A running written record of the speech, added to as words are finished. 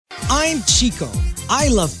I'm Chico. I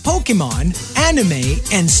love Pokemon, anime,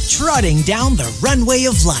 and strutting down the runway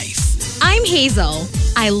of life. I'm Hazel.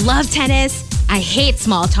 I love tennis. I hate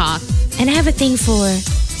small talk. And I have a thing for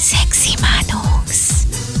sexy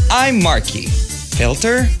manongs. I'm Markki.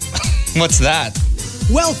 Filter? What's that?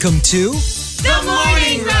 Welcome to The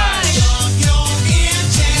Morning Rush!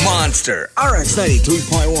 Monster RX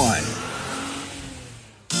 93.1.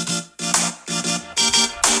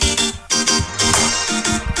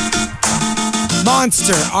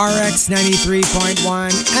 Monster RX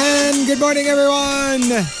 93.1. And good morning, everyone.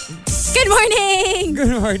 Good morning!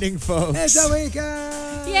 Good morning, folks. It's a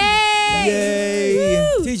weekend. Yay! Yay!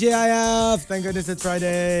 TGIF. Thank goodness it's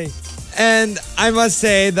Friday. And I must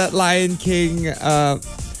say that Lion King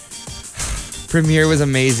premiere was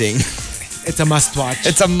amazing. It's a must watch.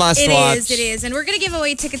 It's a must watch. It is. And we're going to give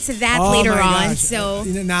away tickets to that Oh later my on. gosh. So,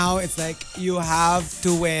 Now it's like you have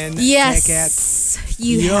to win yes. tickets.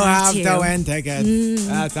 You have to win tickets.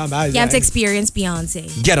 That's amazing. You have to experience Beyonce.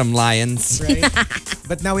 Get 'em, Lions. Right?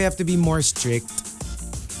 But now we have to be more strict.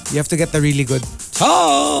 You have to get the really good.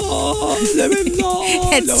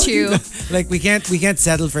 It's true. Like we can't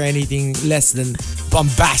settle for anything less than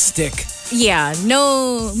bombastic. Yeah,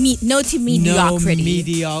 no to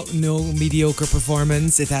mediocrity. No mediocre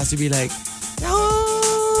performance. It has to be like.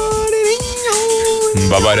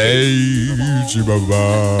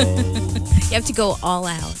 You have to go all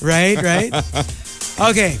out. Right.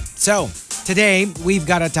 Okay, so today we've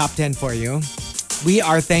got a top 10 for you. We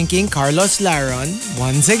are thanking Carlos Laron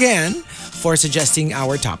once again for suggesting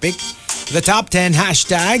our topic. The top 10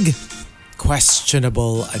 hashtag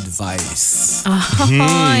questionable advice.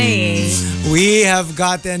 Ahoy. We have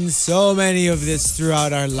gotten so many of this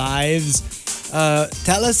throughout our lives.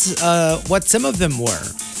 Tell us what some of them were.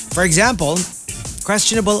 For example,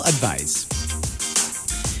 questionable advice.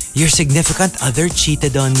 Your significant other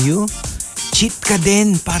cheated on you? Cheat ka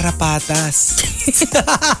din para patas.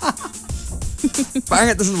 Parang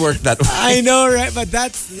it doesn't work that way. I know, right? But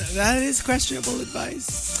that is questionable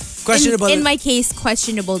advice. Questionable. In my case,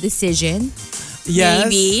 questionable decision. yes,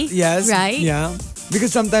 maybe, yes, right? Yeah.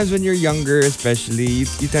 Because sometimes when you're younger, especially,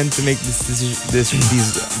 you tend to make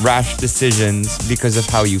these rash decisions because of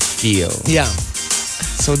how you feel. Yeah.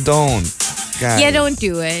 So don't. Guys. Yeah, don't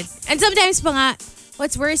do it. And sometimes pa nga,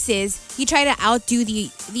 what's worse is, you try to outdo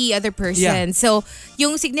the other person. Yeah. So,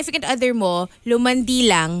 yung significant other mo, lumandi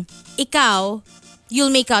lang, ikaw, you'll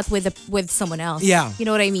make out with someone else. Yeah. You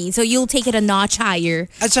know what I mean? So, you'll take it a notch higher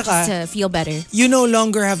At saka, to feel better. you no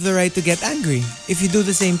longer have the right to get angry if you do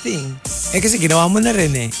the same thing. Kasi ginawa mo na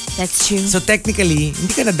rin eh. That's true. So technically,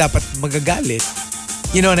 hindi ka na dapat magagalit.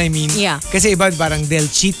 You know what I mean? Yeah. Kasi iba parang they'll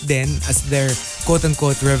cheat then as their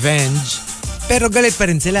quote-unquote revenge. Pero galit pa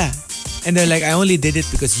rin sila. And they're like, I only did it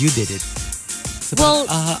because you did it. So Well,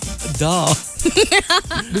 duh.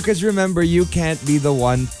 Because remember, you can't be the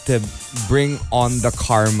one to bring on the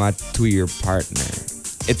karma to your partner.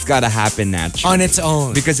 It's gotta happen naturally. On its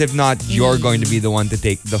own. Because if not, you're going to be the one to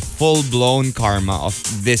take the full-blown karma of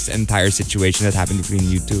this entire situation that happened between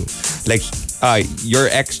you two. Like, your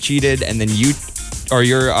ex cheated and then you, or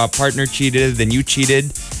your partner cheated, then you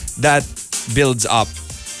cheated. That builds up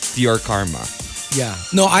to your karma. Yeah.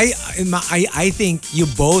 No, I think you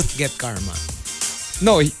both get karma.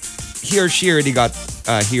 No, he or she already got,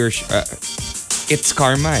 it's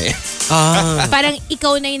karma eh. parang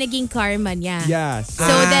ikaw na yung naging karma niya. Yeah. So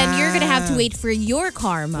then you're gonna have to wait for your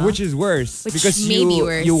karma. Which is worse. Which because may be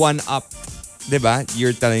worse. you one up. Diba?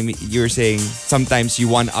 You're saying sometimes you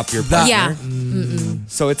one up your partner. Yeah.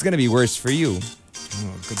 So it's gonna be worse for you.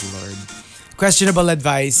 Oh, good Lord. Questionable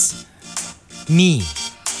advice. Me,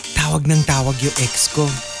 tawag ng tawag yung ex ko.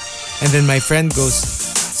 And then my friend goes,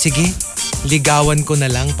 sige, ligawan ko na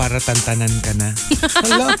lang para tantanan ka na.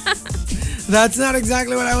 Hello? That's not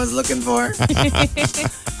exactly what I was looking for.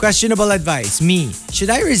 Questionable advice. Me, should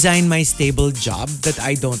I resign my stable job that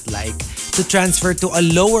I don't like to transfer to a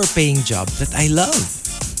lower paying job that I love?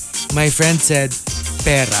 My friend said,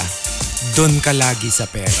 pera. Dun ka lagi sa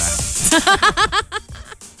pera.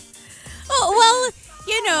 Oh, well,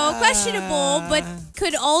 you know, questionable, but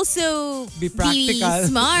could also Be practical.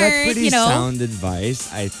 smart, That's pretty you know. sound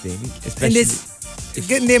advice, I think. And Especially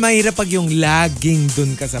hindi mahirap pag yung laging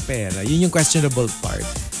dun ka sa pera. Yun yung questionable part.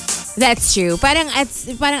 That's true. Parang at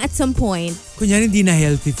some point. Kunyari hindi na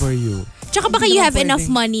healthy for you. Tsaka baka Hindi you naman have enough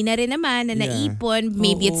pwedeng- money na rin naman na naipon.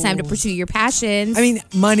 Maybe it's time to pursue your passions. I mean,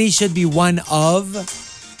 money should be one of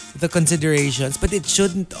the considerations, but it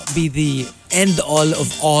shouldn't be the end all of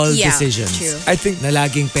all decisions. True. I think Na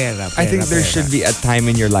laging pera, I think there pera. should be a time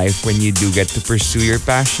in your life when you do get to pursue your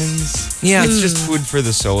passions. Yeah. It's just food for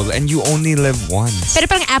the soul and you only live once. Pero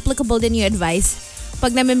parang applicable din yung advice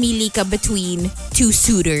pag namimili ka between two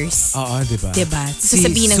suitors. Oo, diba? Diba? Si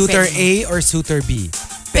Sasabihin ng suitor friend mo, A or suitor B?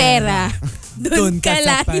 pera. Doon Dun ka ka sa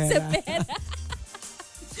lagi pera. sa pera.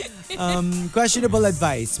 Questionable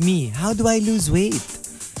advice. Me, how do I lose weight?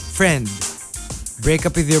 Friend, break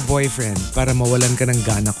up with your boyfriend para mawalan ka ng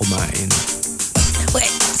gana kumain.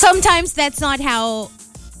 Sometimes that's not how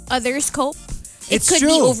others cope. It It's could be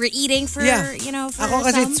true. overeating for, Yeah. for Ako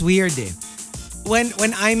kasi some. it's weird eh. When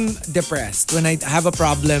I'm depressed, when I have a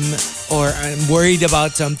problem or I'm worried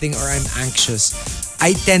about something or I'm anxious,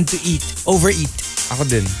 I tend to overeat. Ako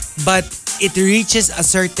din. But it reaches a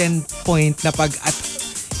certain point na pag at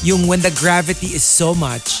when the gravity is so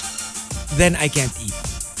much, then I can't eat.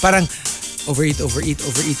 Parang overeat.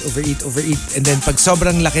 And then pag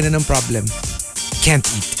sobrang laki na ng problem, can't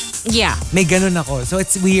eat. Yeah. May ganun ako. So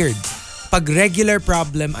it's weird. Pag regular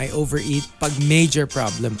problem, I overeat. Pag major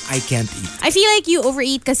problem, I can't eat. I feel like you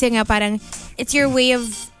overeat kasi nga parang it's your way of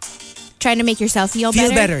trying to make yourself feel better.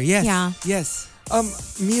 Feel better, yes. Yeah. Yes.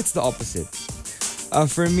 Me, it's the opposite.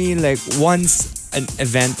 For me, like once an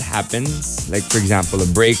event happens, like for example, a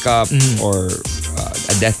breakup or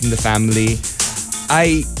a death in the family,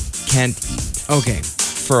 I can't eat Okay.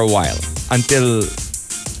 for a while until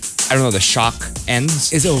I don't know, the shock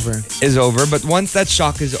ends. Is over. Is over. But once that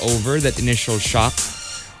shock is over, that initial shock,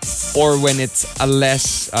 or when it's a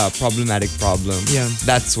less problematic problem, Yeah.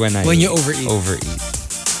 that's when I When you overeat.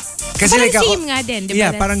 Kasi Parang like ako, same nga din, di ba?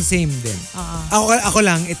 yeah, parang same din. Ako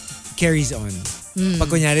lang, it carries on. Pag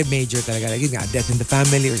kunyari major talaga, like yun nga, death in the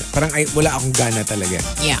family, or, parang wala akong gana talaga.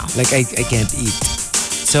 Yeah. Like I can't eat.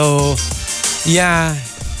 So, yeah,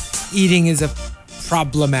 eating is a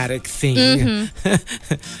problematic thing.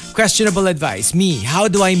 Questionable advice. Me, how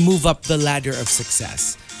do I move up the ladder of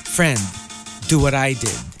success? Friend, do what I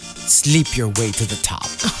did. Sleep your way to the top.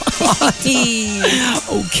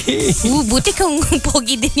 Okay. Buti kung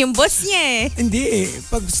pogi din yung boss niya eh. Hindi.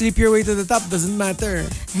 Pag sleep your way to the top doesn't matter.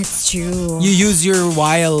 That's true. You use your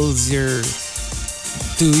wiles, to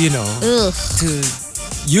Ugh. to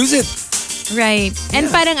use it. Right.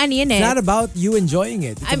 And parang ano yun eh. It's not about you enjoying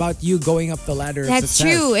it. It's about you going up the ladder of That's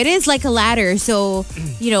success. true. It is like a ladder. So,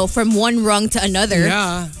 from one rung to another.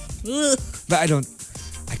 Yeah. Ugh. But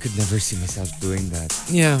I could never see myself doing that.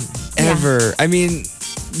 Yeah. Ever. I mean,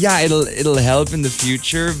 yeah, it'll help in the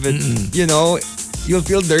future, but you'll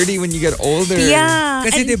feel dirty when you get older. Yeah.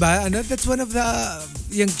 Kasi And- diba, that's one of the,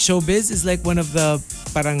 yung showbiz is like one of the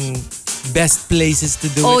parang best places to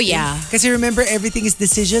do Oh, it. yeah. Kasi remember, everything is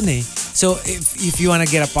decision eh. So if you want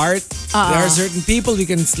to get a part, there are certain people you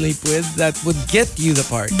can sleep with that would get you the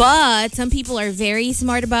part. But some people are very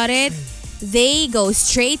smart about it. They go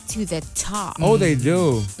straight to the top. Oh, they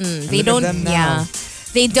do. They Look at don't. them now. Yeah.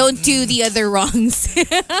 They don't do the other wrongs.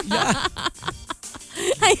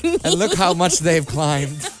 I mean, And look how much they've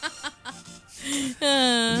climbed.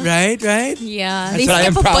 Right? yeah. They But I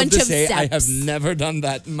am skip a proud bunch to of say I have steps. never done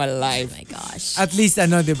that in my Oh life. my gosh. At least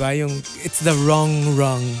diba, it's the wrong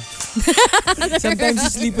rung. Sometimes you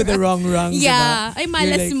sleep with the wrong rung, Yeah. diba? Ay, You're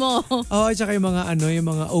malas like, mo. Oh, at saka yung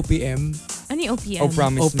mga OPM. Ano yung OPM? Oh,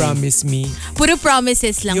 promise Oh, me. promise me. Puro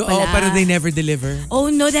promises lang pala. Pero they never deliver. Oh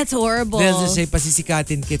no, that's horrible. They'll just say,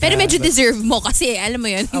 pasisikatin kita. Pero medyo but- deserve mo kasi alam mo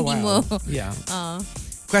yun, Oh, hindi wow. mo. Yeah.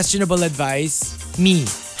 Questionable advice. Me,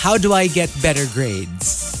 how do I get better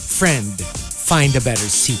grades? Friend, find a better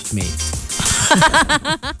seatmate.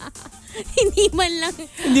 Hindi man lang.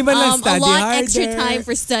 Hindi man lang a study lot harder. extra time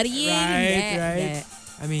for studying. Right.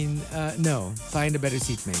 I mean, no. Find a better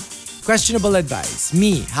seatmate. Questionable advice.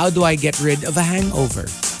 Me, how do I get rid of a hangover?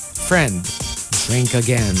 Friend, drink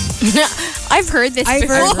again. I've heard this I've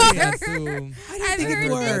before. heard that too. I've think it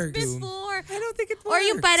heard works. this before. I don't think it works. Or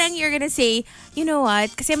yung parang you're gonna say, you know what,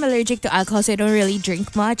 kasi I'm allergic to alcohol so I don't really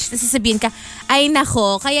drink much. Tapos sasabihin ka, ay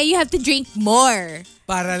nako, kaya you have to drink more.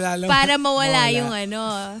 Para lalo. Para mawala yung ano.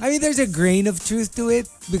 I mean, there's a grain of truth to it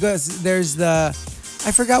because there's I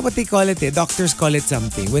forgot what they call it. Doctors call it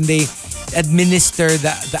something. When they administer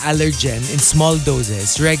the allergen in small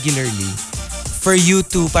doses regularly for you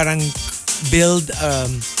to parang build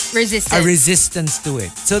Resistance. a resistance to it.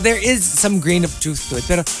 So there is some grain of truth to it.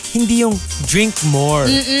 Pero hindi yung drink more.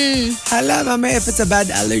 Hala, mama, if it's a bad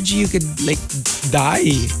allergy, you could like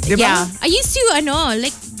die. Diba? Yeah. I used to,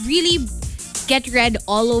 like really get red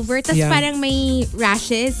all over. Tapos Yeah. parang may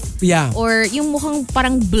rashes. Yeah. Or yung mukhang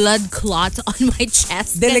parang blood clots on my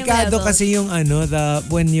chest. Ganung Delikado level. kasi yung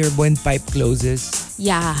when your windpipe closes.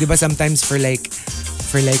 Yeah. Di ba sometimes for like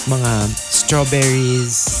mga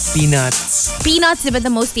strawberries, peanuts. Peanuts, diba,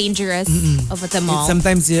 the most dangerous of them all?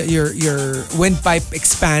 Sometimes your windpipe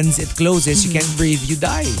expands, it closes, you can't breathe, you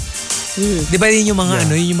die. Di ba yun yung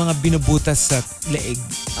mga yun yung mga binubutas sa leeg?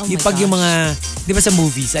 Oh yung my pag yung gosh. mga, di ba sa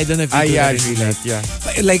movies, I don't know if you do yeah, that in real really, life. yeah.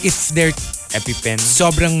 Like if they're EpiPen.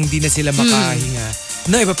 sobrang di na sila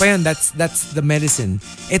makahinga. No, iba pa yun. That's the medicine.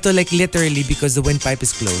 Ito like literally because the windpipe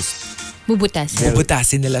is closed. Bubutas.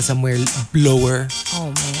 Bubutasin nila somewhere lower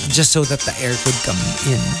Oh man. just so that the air could come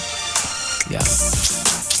in. Yeah.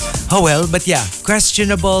 Oh well, but yeah,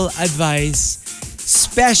 questionable advice.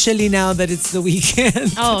 Especially now that it's the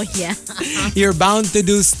weekend. Oh yeah. You're bound to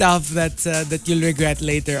do stuff that you'll regret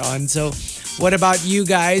later on. So what about you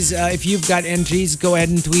guys? If you've got entries, go ahead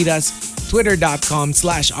and tweet us.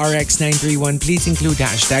 Twitter.com/RX931. Please include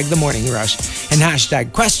hashtag The Morning Rush and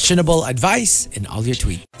hashtag questionable advice in all your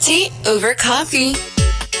tweets. Tea over coffee.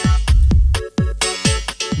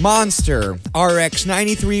 Monster RX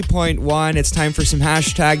 93.1. It's time for some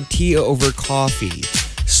hashtag tea over coffee.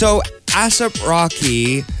 So, ASAP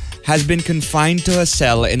Rocky has been confined to a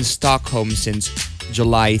cell in Stockholm since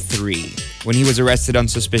July 3 when he was arrested on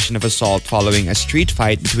suspicion of assault following a street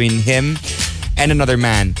fight between him and another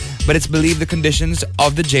man. But it's believed the conditions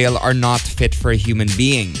of the jail are not fit for a human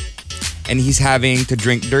being. And he's having to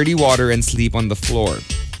drink dirty water and sleep on the floor.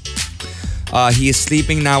 He is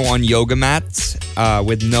sleeping now on yoga mats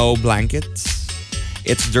with no blankets.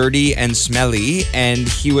 It's dirty and smelly, and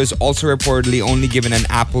he was also reportedly only given an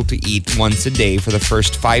apple to eat once a day for the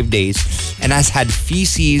first 5 days and has had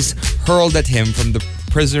feces hurled at him from the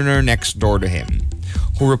prisoner next door to him,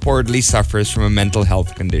 who reportedly suffers from a mental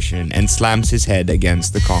health condition and slams his head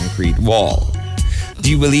against the concrete wall. Do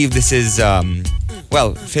you believe this is,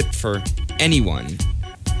 fit for anyone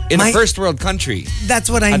in a first world country? That's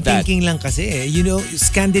what I'm At that. thinking lang kasi. You know,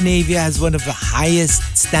 Scandinavia has one of the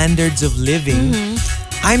highest standards of living.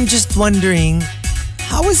 I'm just wondering,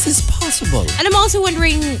 how is this possible? And I'm also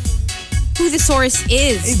wondering who the source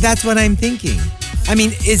is. That's what I'm thinking. I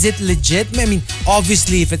mean, is it legit? I mean,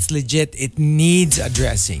 obviously, if it's legit, it needs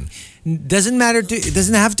addressing. It doesn't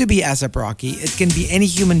have to be ASAP Rocky. It can be any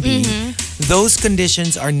human being. Those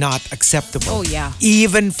conditions are not acceptable. Oh, yeah.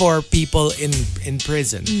 Even for people in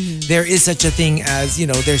prison. There is such a thing as,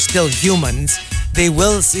 they're still humans. They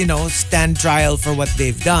will, stand trial for what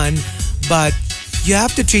they've done. But you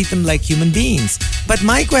have to treat them like human beings. But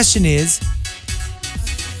my question is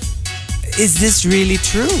this really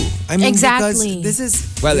true? I mean, Exactly. because this is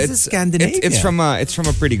It's Scandinavia. It's from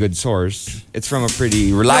a pretty good source. It's from a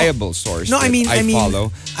pretty reliable source. No, that I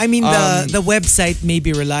follow. I mean the website may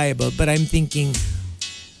be reliable, but I'm thinking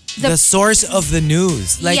the source of the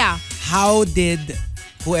news. Like, Yeah. how did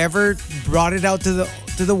whoever brought it out to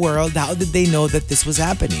the world? How did they know that this was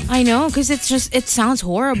happening? I know, because it sounds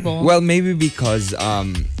horrible. Well, maybe because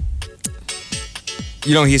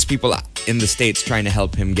he has people in the States trying to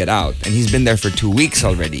help him get out, and he's been there for 2 weeks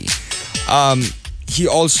already. He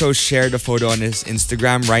also shared a photo on his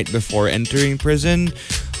Instagram right before entering prison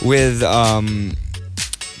with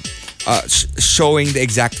showing the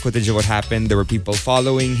exact footage of what happened. There were people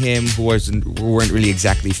following him who weren't really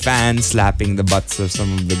exactly fans, slapping the butts of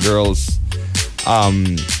some of the girls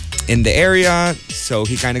in the area. So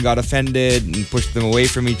he kind of got offended and pushed them away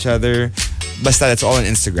from each other. Basta, that's all on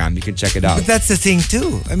Instagram. You can check it out. But that's the thing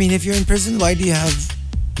too. I mean, if you're in prison, why do you have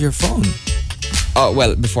your phone? Oh,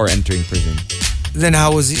 well, before entering prison. Then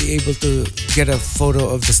how was he able to get a photo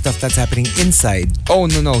of the stuff that's happening inside? Oh,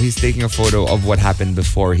 no. He's taking a photo of what happened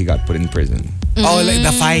before he got put in prison. Oh, like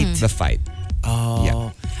the fight. The fight. Oh.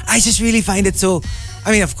 Yeah. I just really find it so...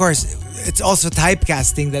 I mean, of course, it's also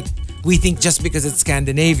typecasting that we think just because it's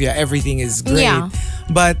Scandinavia, everything is great. Yeah.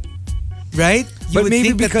 But, right? You But would maybe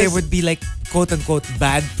think that there because- would be like quote-unquote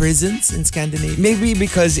bad prisons in Scandinavia. Maybe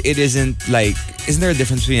because it isn't like... Isn't there a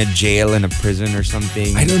difference between a jail and a prison or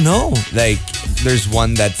something? I don't know. Like, there's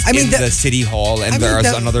one that's I mean, in the city hall, and I mean,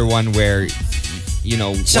 there's another one where,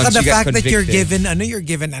 once Saka the you get fact that you're convicted-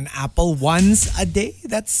 given an apple once a day,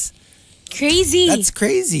 that's Crazy.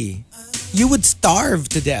 crazy. You would starve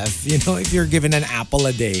to death, if you're given an apple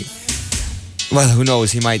a day. Well, who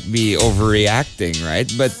knows? He might be overreacting,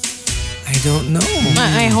 right? But I don't know.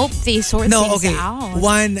 I hope they sort No, things okay. out.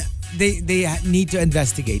 One, they need to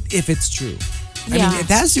investigate if it's true. I Yeah. mean, it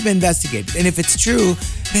has to be investigated. And if it's true,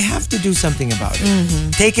 they have to do something about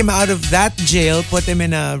it. Take him out of that jail, put him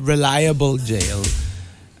in a reliable jail.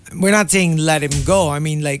 We're not saying let him go. I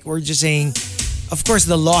mean, like, we're just saying of course,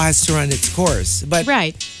 the law has to run its course. But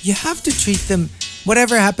Right. you have to treat them,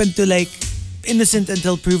 whatever happened to like innocent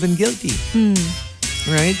until proven guilty.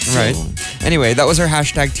 Right? Right. Anyway, that was our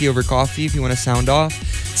hashtag tea over coffee. If you want to sound off,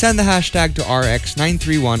 send the hashtag to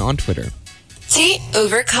RX931 on Twitter. Tea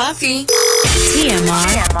over coffee.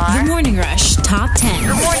 TMR. The Morning Rush Top 10.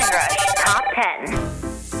 Morning Rush Top 10.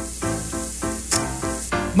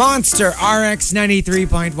 Monster RX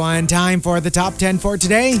 93.1. Time for the top 10 for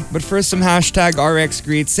today. But first, some hashtag RX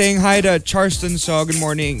greets. Saying hi to Charleston Saw. Good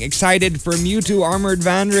morning. Excited for Mewtwo Armored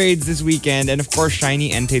Van Raids this weekend. And of course,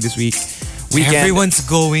 Shiny Entei this weekend. Everyone's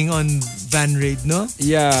going on van raid, no?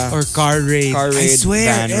 Yeah. Or car raid. Car I raid, swear,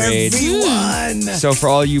 van raid. everyone. So for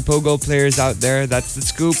all you Pogo players out there, that's the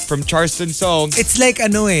scoop from Charleston Saw. It's like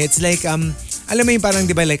it's like alam mo yung parang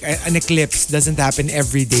 'di ba like an eclipse doesn't happen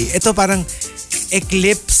every day. Ito parang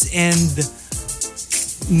eclipse and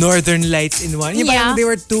Northern Lights in one. Yung parang there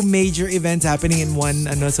were two major events happening in one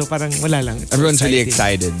so parang wala lang. It's Everyone's really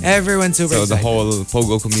excited. Everyone's super So excited. the whole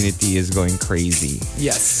Pogo community is going crazy.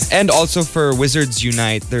 Yes. And also for Wizards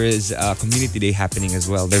Unite, there is a community day happening as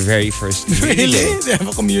well. Their very first community day. They have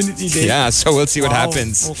a community day. Yeah, so we'll see what Wow,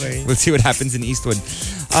 happens. okay. We'll see what happens in Eastwood.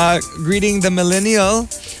 Greeting the millennial.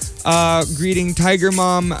 Greeting Tiger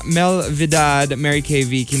Mom, Mel Vidad, Mary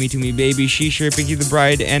KV, Kimi to Me Baby, Shisher, Pinky the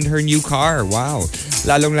Bride, and her new car. Wow.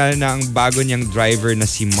 Lalong-lalo na ang bago niyang driver na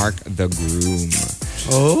si Mark the Groom.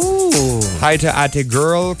 Oh. Hi to Ate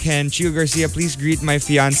Girl. Can Chico Garcia please greet my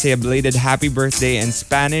fiance a belated happy birthday in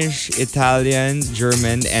Spanish, Italian,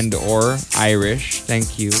 German, and or Irish.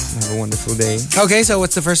 Thank you. Have a wonderful day. Okay, so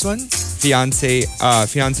what's the first one? Fiance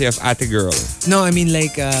of Ate Girl. No, I mean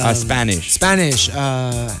like Spanish. Spanish.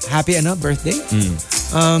 Happy birthday.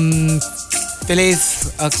 Feliz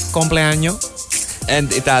cumpleaños. And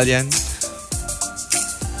Italian.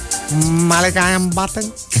 Maligayang batang.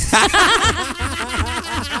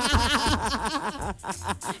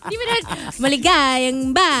 Di ba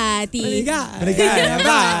maligayang bati. Maligayang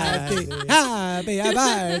bati. Happy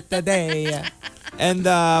birthday. And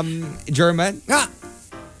German.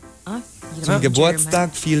 Zum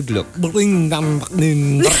Geburtstag viel Glück.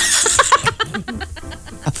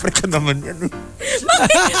 Africa naman yan.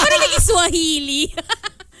 Parang nag-Swahili.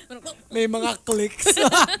 May mga clicks.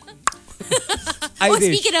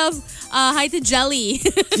 Speaking of, hi to Jelly.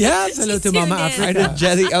 Yes, hello to Mama tuned in. I Africa. know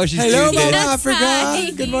Jelly. Oh, she's Hello, tuned in. Mama Africa.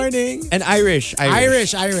 Hi. Good morning. And Irish.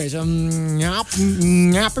 Irish. Happy birthday.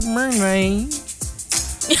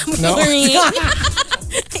 No.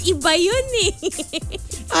 Iba yun eh.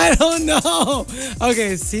 I don't know.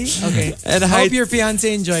 Okay, see? Okay. And Hope hi- your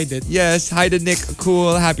fiance enjoyed it. Yes, hi to Nick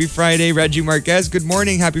Cool. Happy Friday. Reggie Marquez. Good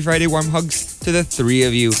morning. Happy Friday. Warm hugs to the three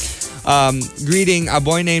of you. Greeting a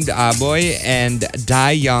boy named Aboy and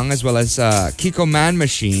Dai Young, as well as Kiko Man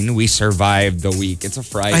Machine. We survived the week. It's a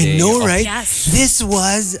Friday. I know, Oh, right? yes. This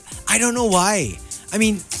was, I don't know why. I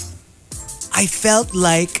mean, I felt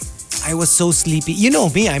like I was so sleepy. You know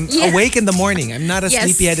me, I'm awake in the morning. I'm not a Yes.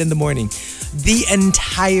 sleepyhead in the morning. The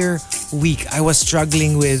entire week, I was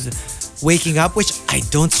struggling with waking up, which I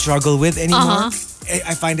don't struggle with anymore.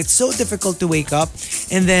 I find it so difficult to wake up.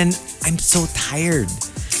 And then I'm so tired.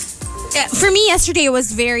 For me, yesterday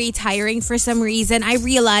was very tiring for some reason. I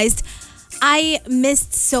realized I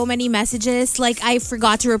missed so many messages. Like, I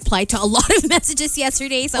forgot to reply to a lot of messages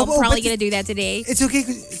yesterday, so I'm probably but going to do that today. It's okay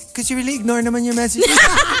because you really ignore naman your messages.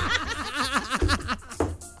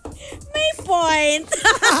 My point.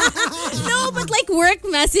 No, but like work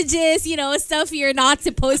messages, stuff you're not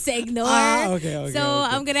supposed to ignore. Okay. So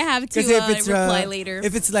I'm going to have to 'Cause if it's reply later.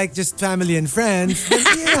 If it's like just family and friends,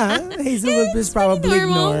 then Hazel will just probably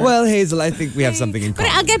normal. ignore. Well, Hazel, I think we have something in But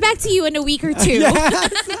common. I'll get back to you in a week or two.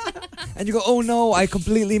 And you go, oh no, I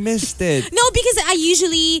completely missed it. No, because I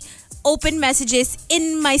usually open messages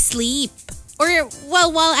in my sleep. Or,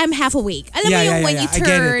 while I'm half awake. Alam mo yung when you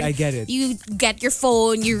turn, I get it. you get your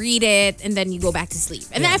phone, you read it, and then you go back to sleep.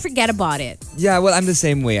 And then I forget about it. Yeah, well, I'm the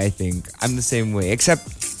same way, I think. I'm the same way. Except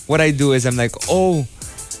what I do is I'm like, oh,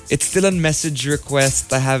 it's still a message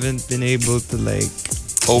request. I haven't been able to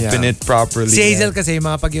open it properly. Si yet." Hazel kasi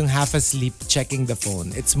mga pag yung half asleep checking the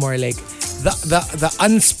phone. It's more like the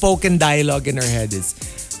unspoken dialogue in her head is,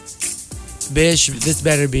 Bish, this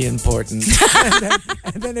better be important.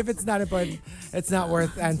 and then if it's not important, it's not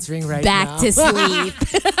worth answering right now. Back to sleep.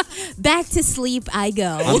 Back to sleep I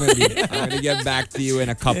go. I'm gonna get back to you in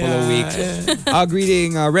a couple of weeks.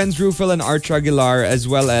 Greeting Renz Rufel and Arch Aguilar, as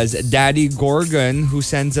well as Daddy Gorgon, who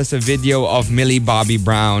sends us a video of Millie Bobby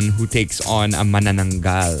Brown, who takes on a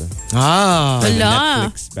manananggal. Ah. The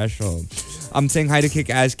Hala. Netflix special. I'm saying hi to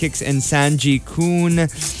Kick-Ass Kicks and Sanji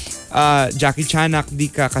Kuhn. Jackie Chanak, di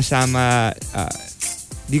ka kasama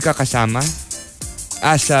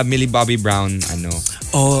as Millie Bobby Brown,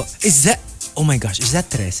 Oh, oh my gosh, is that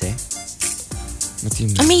 13? What do you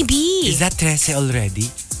mean? Maybe. Is that 13 already?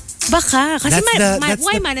 Baka. Kasi That's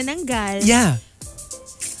why the- manananggal? Yeah.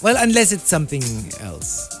 Well, unless it's something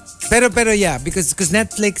else. Pero yeah, because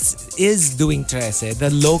Netflix is doing 13, the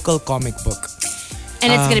local comic book. And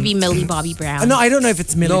it's gonna be Millie Bobby Brown. No, I don't know if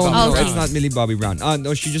it's Millie No, Bobby no, Okay. it's not Millie Bobby Brown.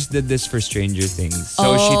 No, she just did this for Stranger Things.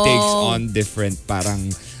 So she takes on different parang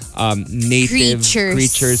native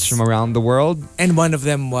creatures from around the world. And one of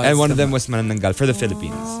them was... And one of them was Manananggal for the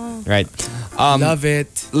Philippines. Right. Love it.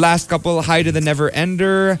 Last couple, hi to the Never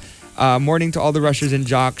Ender. Morning to all the rushers and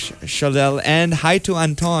jocks, Shalel, and hi to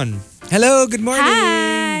Anton. Hello, good morning.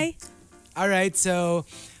 Hi. All right, so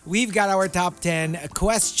we've got our top 10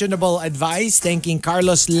 questionable advice. Thanking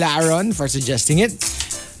Carlos Laron for suggesting it.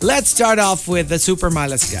 Let's start off with the super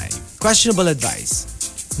malas guy. Questionable advice.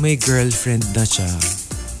 May girlfriend na siya.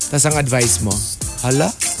 Tas ang advice mo, hala,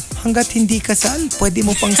 hanggat hindi kasal, pwede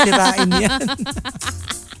mo pang sirain yan.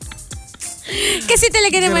 Kasi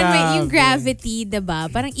talaga naman may yung Grabe. gravity,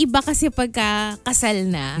 diba? Parang iba kasi pagka kasal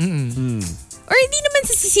na. Or hindi naman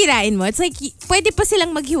sisirain mo. It's like, pwede pa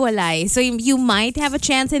silang maghiwalay. So you might have a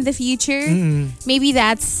chance in the future. Maybe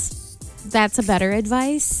that's a better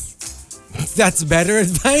advice. That's better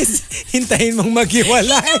advice? Hintayin mong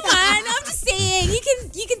maghiwalay. Man, I'm just saying,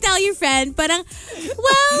 you can tell your friend, parang,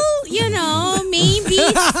 well, maybe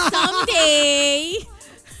someday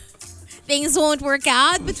things won't work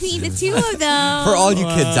out between the two of them. For all you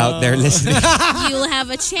kids out there listening, You'll have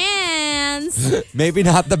a chance. maybe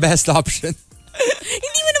not the best option.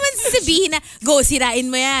 Hindi mo naman sasabihin na, go, sirain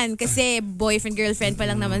mo yan. Kasi boyfriend, girlfriend pa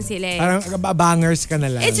lang naman sila eh. Parang bangers ka na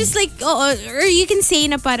lang. It's just like, or you can say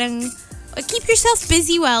na parang, keep yourself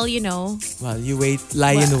busy while, Well, you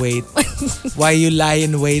lie in wait. Why you lie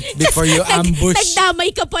in wait before you ambush?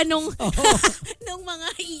 Nagdamay ka pa nung mga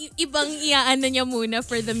ibang iaano niya muna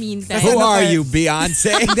for the meantime. Who are you,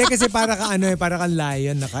 Beyonce? Hindi kasi para kang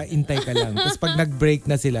lion, nakaintay ka lang. Tapos pag nag-break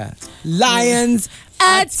na sila, lions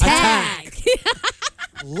Attack!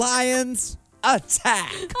 Lions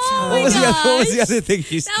attack. Oh What my was gosh. the other thing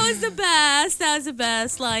she said? That was the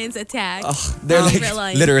best. Lions attack. They're like for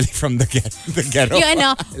lions. literally from the ghetto.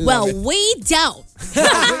 Way down.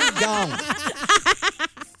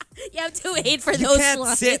 You have to wait for those Can't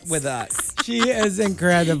lions. sit with us. She is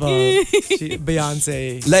incredible.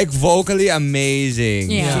 Beyonce. Like vocally amazing.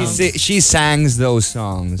 Yeah. She sangs those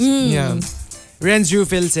songs. Yeah. Renz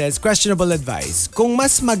Rufil says, questionable advice. Kung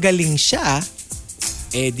mas magaling siya,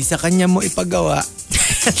 di sa kanya mo ipagawa.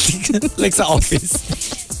 Like sa office.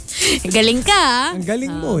 Galing ka. Ang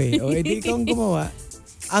galing mo eh. O edi ikaw ang gumawa.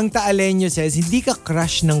 Ang Taaleño says, hindi ka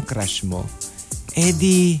crush ng crush mo.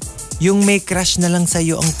 Di, yung may crush na lang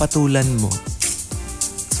sa'yo ang patulan mo.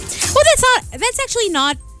 Well, that's actually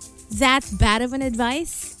not that bad of an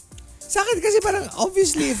advice. Sa akin kasi parang,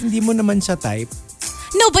 obviously, if hindi mo naman siya type,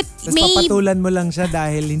 No, but tapos papatulan mo lang siya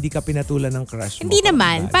dahil hindi ka pinatulan ng crush mo. hindi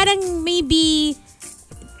naman. Bad. Parang maybe,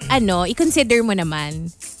 i-consider mo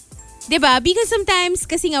naman. Diba? Because sometimes,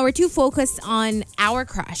 kasi nga, we're too focused on our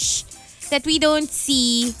crush that we don't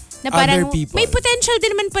see na parang Other people. may potential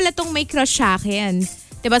din naman pala tong may crush sa akin.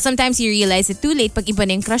 Diba? Sometimes you realize it too late pag iba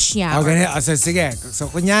na yung crush niya. Okay, so sige.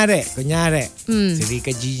 So kunyari, si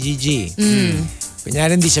Rika GGG.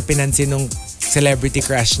 Kunyari hindi siya pinansin nung celebrity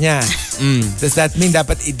crush niya. Does that mean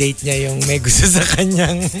dapat i-date niya yung may gusto sa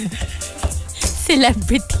kanyang...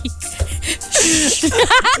 Celebrity.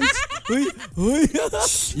 Uy.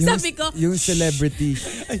 Sabi ko, Yung celebrity.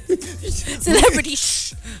 celebrity,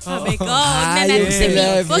 shh. Sabi ko, huwag na natin yung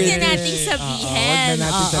sabihin. Huwag na celebrity. natin sabihin. Huwag na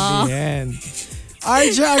natin sabihin.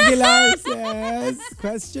 Arjo Aguilar says,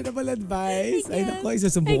 questionable advice. Ay naku,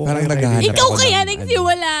 isusumbong ko. Parang kayo. naghahanap Ikaw ako kaya ng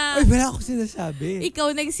nagsimula. Ay, wala ako sinasabi. Ikaw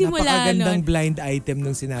nagsimula Napakagandang nun. blind item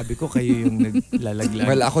nung sinabi ko. Kayo yung naglalaglag.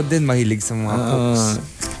 Well, ako din mahilig sa mga cooks.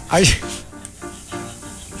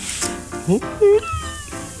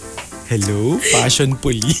 Hello, fashion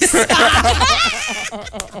police.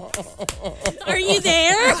 Are you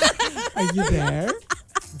there? Are you there?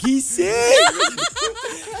 Gising!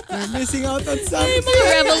 You're missing out on something.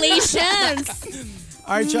 Revelations.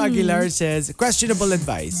 Archo Aguilar says, questionable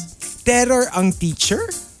advice. Terror ang teacher?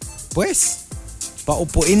 Pues,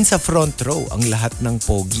 paupuin sa front row ang lahat ng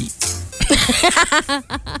pogi.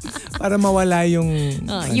 Para mawala yung...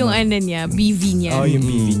 Yung niya, BV niya. yung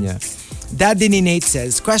BV niya. Daddy ni Nate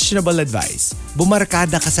says, questionable advice.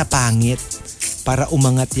 Bumarkada ka sa pangit para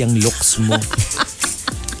umangat yung looks mo.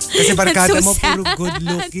 Kasi barkada That's so mo puro sad. good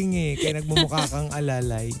looking eh. Kaya nagmumukha kang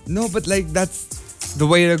alalay. No, but like that's the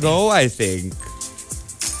way to go, I think.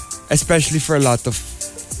 Especially for a lot of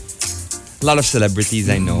celebrities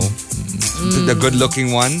I know. The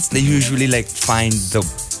good-looking ones, they usually like find the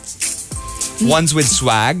ones with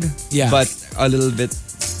swag, but a little bit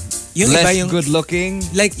Yung less iba yung good-looking.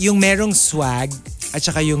 like yung merong swag at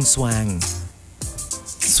saka yung swang.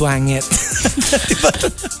 Swang it.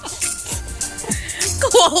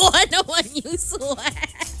 Kawawa naman yung swag.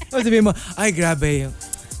 O sabihin mo, ay grabe yung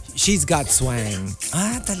she's got swang.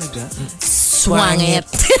 Ah, talaga? Swang it.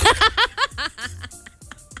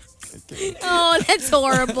 Oh, that's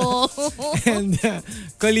horrible. And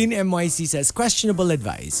Colleen MYC says, questionable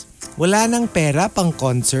advice. Wala nang pera pang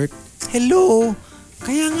concert. Hello.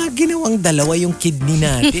 Kaya nga ginawang dalawa yung kidney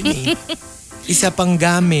natin eh. Isa pang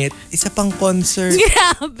gamit, isa pang concert.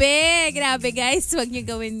 Grabe guys. Huwag niyo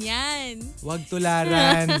gawin yan. Huwag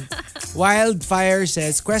tularan. Wildfire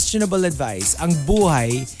says, questionable advice. Ang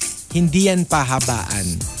buhay, hindi yan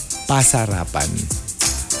pahabaan, pasarapan.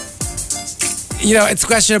 You know, it's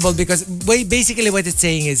questionable because basically what it's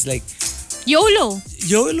saying is like, YOLO.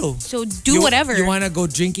 So do whatever. You want to go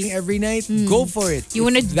drinking every night? Go for it. You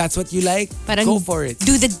wanna, if that's what you like, parang go for it.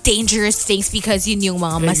 Do the dangerous things because yun yung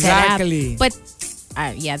mga masarap. Exactly. But,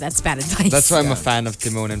 yeah, that's bad advice. That's why I'm a fan of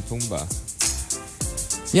Timon and Pumbaa.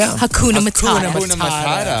 Yeah. Hakuna Matata. Hakuna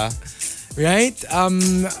Matata. Right?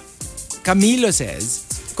 Camilo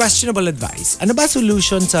says, questionable advice. Ano ba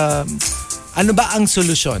ang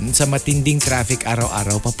solusyon sa matinding traffic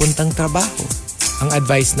araw-araw papuntang trabaho? Ang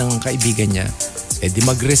advice ng kaibigan niya, di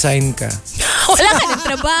mag-resign ka. Wala ka ng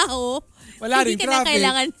trabaho. Wala ring Hindi ka na traffic.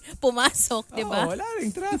 kailangan pumasok, di ba? Wala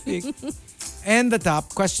ring traffic. And the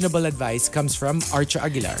top questionable advice comes from Archer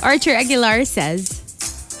Aguilar. Archer Aguilar says,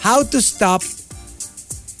 How to stop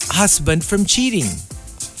husband from cheating.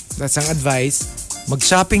 That's ang advice.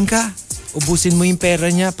 Mag-shopping ka. Ubusin mo yung pera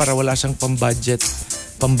niya para wala siyang pang-budget,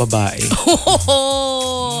 pang-babae.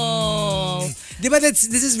 Diba this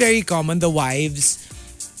is very common. The wives,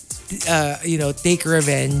 take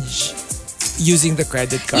revenge using the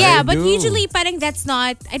credit card. yeah, but usually parang that's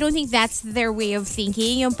not, I don't think that's their way of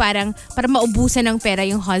thinking. Yung parang, para maubusan ng pera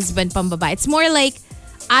yung husband pambaba. It's more like,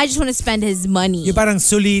 I just want to spend his money. Yung parang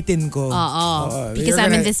sulitin ko. Because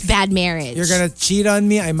I'm in this bad marriage. You're gonna cheat on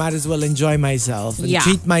me, I might as well enjoy myself and Yeah.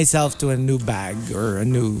 treat myself to a new bag or a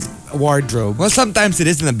new wardrobe. Well, sometimes it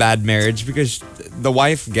isn't a bad marriage because the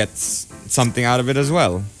wife gets something out of it as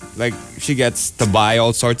well. Like, she gets to buy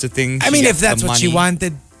all sorts of things. I She mean, gets if that's the what she money.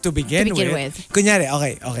 wanted to begin with. Kunyari,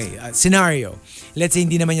 okay. Scenario. Let's say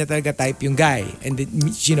hindi naman niya talaga type yung guy and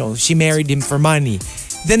she married him for money.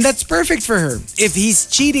 Then that's perfect for her. If he's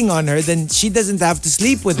cheating on her, then she doesn't have to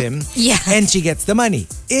sleep with him. Yeah. And she gets the money.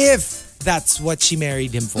 If that's what she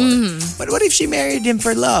married him for. But what if she married him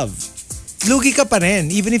for love? Lugi ka pa rin.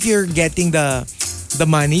 Even if you're getting the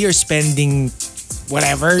money, you're spending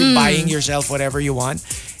whatever, buying yourself whatever you want.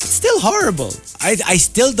 It's still horrible. I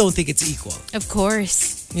still don't think it's equal. Of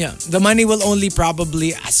course. Yeah. The money will only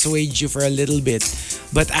probably assuage you for a little bit.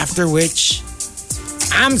 But after which,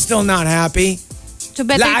 I'm still not happy. So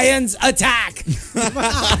better, Lions attack!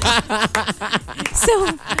 so,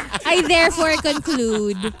 I therefore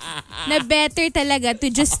conclude na better talaga to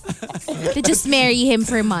just marry him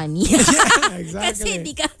for money. Yeah, exactly. Kasi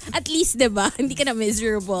hindi ka, at least diba, hindi ka na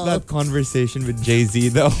miserable. That conversation with Jay-Z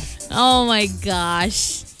though. Oh my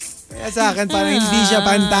gosh. Kaya sa akin, parang hindi siya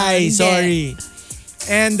pantay. Hindi. Sorry.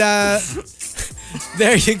 And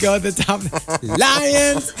there you go, the top.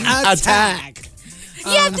 Lions attack!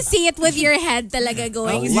 You have to see it with your head talaga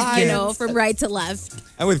going, Lions. from right to left.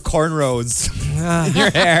 And with cornrows in your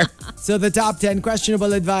hair. So the top 10 questionable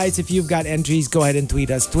advice. If you've got entries, go ahead and tweet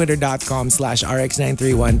us.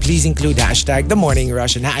 Twitter.com/RX931. Please include hashtag The Morning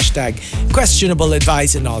Rush and hashtag questionable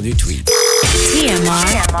advice in all your tweets.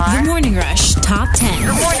 TMR. The Morning Rush Top 10.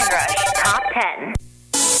 Morning Rush Top 10.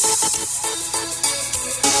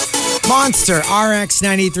 Monster RX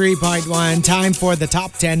 93.1. Time for the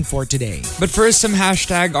top 10 for today. But first, some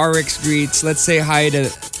hashtag RX greets. Let's say hi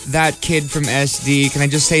to that kid from SD. Can I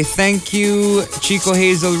just say thank you, Chico,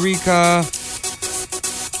 Hazel, Rika,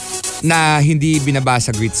 na hindi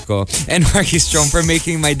binabasa greets ko, and Markki for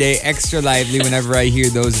making my day extra lively whenever I hear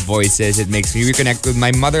those voices. It makes me reconnect with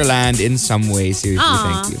my motherland in some way. Seriously,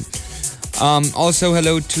 Aww. thank you. Also,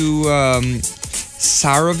 hello to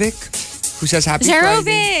Sarovic, who says happy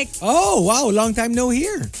Friday. Zerovic! Oh, wow. Long time no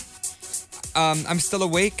hear. I'm still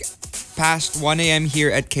awake past 1 a.m.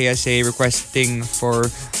 here at KSA requesting for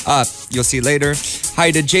you'll see later.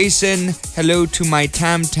 Hi to Jason. Hello to my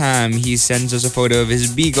Tam Tam. He sends us a photo of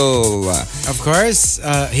his beagle. Of course,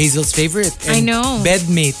 Hazel's favorite. I and know.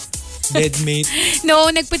 Bedmate. Bedmate.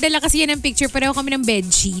 No, nagpadala kasi yan ng picture. Pareho kami ng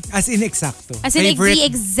bedsheet. As in exacto. As in, like, the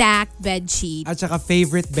exact bedsheet. At saka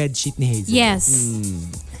favorite bedsheet ni Hazel. Yes.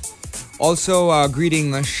 Also,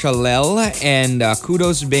 greeting Shalel and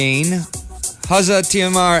Kudos Bane. Haza,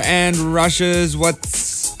 TMR, and Russia's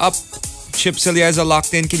What's Up? Chip Silieza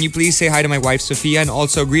locked in. Can you please say hi to my wife, Sophia? And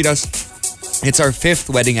also greet us. It's our 5th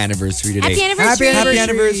wedding anniversary today. Happy anniversary. Happy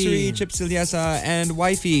anniversary, Chip Siliesa and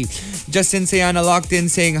wifey. Justin Sayana locked in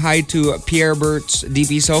saying hi to Pierre Bertz,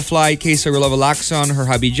 DP Sofly, Kesa Rulova Lacson, her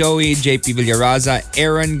hubby Joey, JP Villaraza,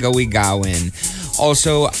 Aaron Gawigawen.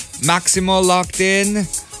 Also, Maximo locked in,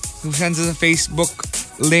 who sends us a Facebook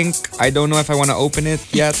link. I don't know if I want to open it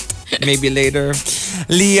yet. Maybe later.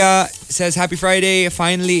 Leah says, Happy Friday.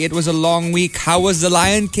 Finally, it was a long week. How was The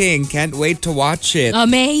Lion King? Can't wait to watch it.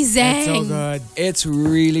 Amazing. That's so good. It's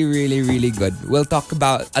really, really, really good. We'll talk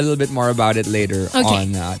about a little bit more about it later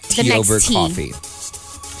on Tea Over Coffee.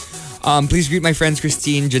 Please greet my friends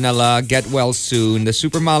Christine, Janella. Get well soon. The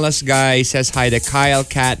Super Malas guy says hi to Kyle,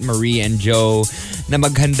 Kat, Marie, and Joe na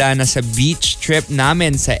maghanda na sa beach trip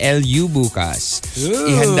namin sa LU bukas. Ooh.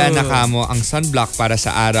 Ihanda na kamo ang sunblock para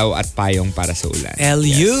sa araw at payong para sa ulan.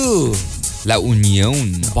 LU. La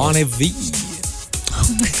Union. Bonneville.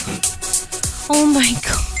 Oh my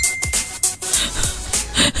God.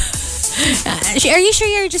 Are you sure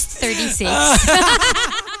you're just 36?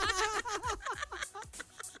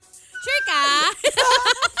 Sure ka?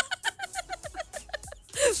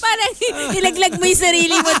 Parang nilaglag mo yung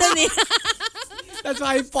sarili mo dun eh. That's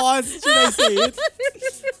why I paused. Should I say it?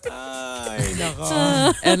 Ay,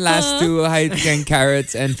 nako. And last two, hi to Ken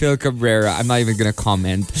Carrots and Phil Cabrera. I'm not even gonna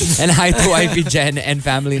comment. And hi to Wifey Jen and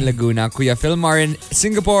family in Laguna. Kuya Philmar in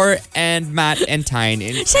Singapore and Matt and Tyne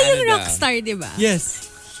in Canada. Siya yung rockstar, di ba? Yes.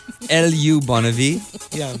 LU Bonneville?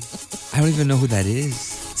 Yeah. I don't even know who that is.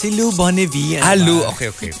 Si Lou Bonneville. Lou.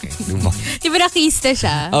 Okay. Lou Bonneville. Di ba nakista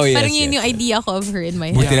siya? Oh, yes, Parang yun yes, yung idea ko of her in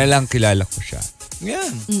my Buti head. na lang kilala ko siya. Yeah.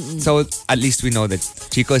 So, at least we know that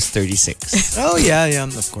Chico is 36. Oh, yeah,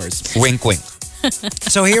 of course. Wink, wink.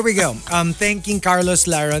 So here we go. Thanking Carlos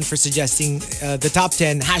Laron for suggesting the top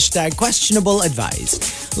 10 hashtag questionable advice.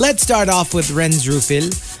 Let's start off with Renz Rufil.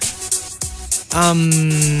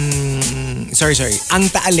 Sorry. Ang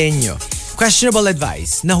Taaleño. Questionable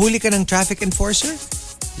advice. Nahuli ka ng traffic enforcer?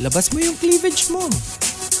 Labas mo yung cleavage mo.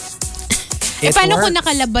 It Paano works. kung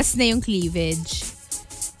nakalabas na yung cleavage?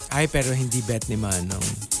 Ay, pero hindi bet ni Manong.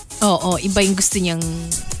 Oo, iba yung gusto niyang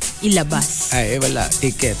ilabas. Ay, wala.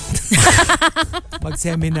 Ticket.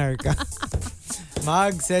 Mag-seminar ka.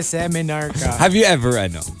 Magse-seminar ka. Have you ever,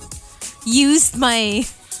 Used my...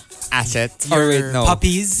 asset? Your Or wait, no.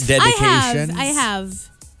 puppies? Dedications? I have.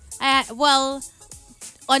 Well,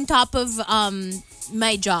 on top of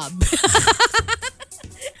my job.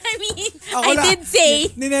 I mean, I did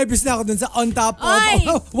say... Ninervous na ako dun sa on top of... Ay,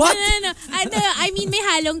 What? No. I mean, may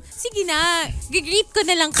halong, sige na, gigreet ko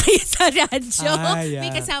na lang kayo sa radyo. Yeah.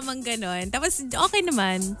 May kasamang ganon. Tapos, okay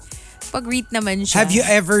naman. Pag-greet naman siya. Have you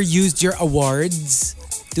ever used your awards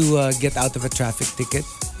to get out of a traffic ticket?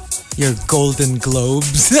 Your Golden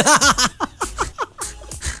Globes?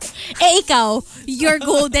 Ikaw, your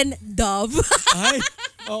golden dove. Ay,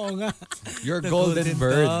 oo nga. Your The golden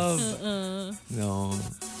bird. dove. No.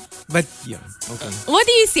 But, yeah, okay. What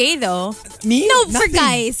do you say though? Me? No, for Nothing.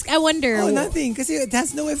 guys. I wonder. Oh, nothing. Kasi it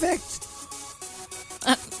has no effect.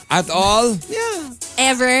 At all? Yeah.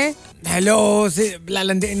 Ever? Hello,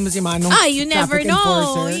 lalandiin mo si Manong. You never traffic know.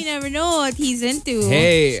 enforcer. You never know what he's into.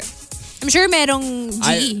 Hey, I'm sure merong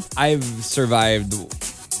G. I've survived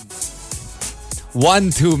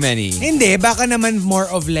one too many. Hindi, baka naman more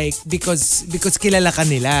of like because kilala ka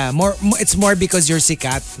nila. It's more because you're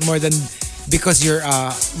sikat more than because you're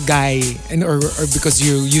a guy or because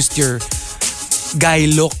you used your guy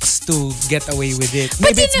looks to get away with it.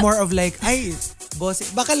 Maybe it's more of like, ay,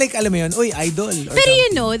 boss, baka like alam mo yun, uy, idol. Or Pero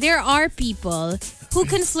you something. know, there are people who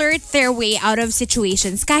can flirt their way out of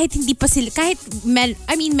situations kahit hindi pa sila, kahit men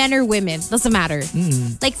or women, doesn't matter.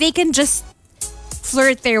 Like they can just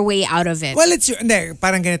flirt their way out of it. Well, hindi,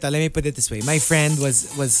 parang ganito. Let me put it this way. My friend was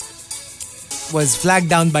flagged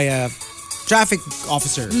down by a traffic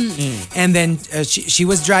officer. And then she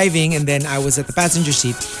was driving and then I was at the passenger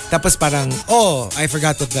seat. Tapos parang, I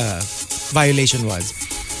forgot what the violation was.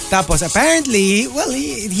 Tapos apparently, well,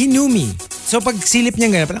 he knew me. So pag silip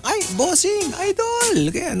niya ganyan, parang, ay, bossing,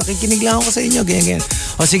 idol. Kaya nakikinig lang ako sa inyo, ganyan.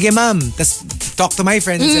 O sige ma'am. Tapos talk to my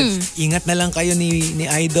friend and said, ingat na lang kayo ni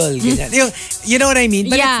idol. Ganyan. You know what I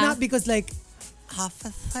mean? But it's not because like,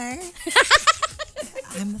 officer,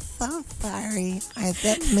 I'm so sorry. I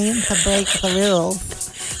didn't mean to break the rules.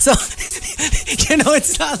 So,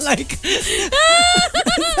 it's not like...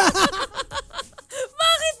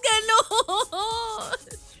 Bakit ganon?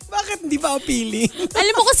 Bakit hindi ba appealing?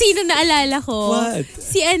 Alam mo kung sino naalala ko? What?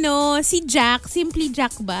 Si Jack. Simply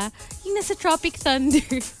Jack ba? Yung nasa Tropic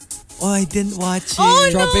Thunder. Oh, I didn't watch it. Oh,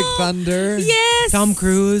 Tropic Thunder. Yes. Tom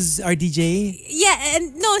Cruise, RDJ? Yeah,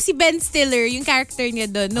 and no, si Ben Stiller, yung character niya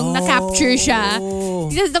doon, nung na-capture siya.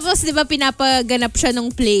 Tapos, di ba, pinapaganap siya nung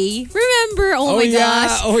play? Remember? Oh my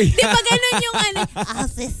gosh. Oh, yeah. Di ba ganun yung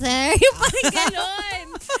officer? Yung parang ganun.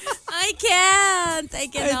 I cannot. I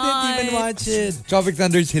didn't even watch it. Tropic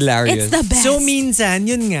Thunder is hilarious. It's the best. So minsan,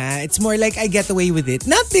 yun nga, it's more like I get away with it.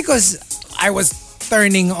 Not because I was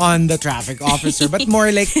turning on the traffic officer, but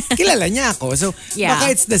more like, kilala niya ako. So, Yeah.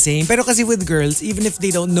 baka it's the same. Pero kasi with girls, even if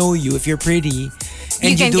they don't know you, if you're pretty, and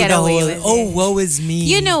You you can do get the away whole, with oh, it. woe is me.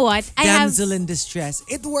 You know what? Damsel in distress.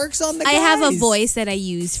 It works on the guys. I have a voice that I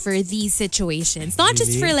use for these situations. Not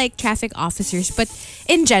just for like traffic officers, but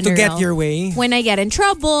in general. To get your way? When I get in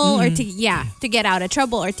trouble or to get out of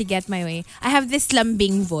trouble or to get my way. I have this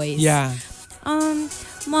lambing voice. Yeah.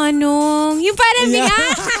 Manong. Yung parang Yeah.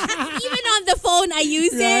 even on the phone, I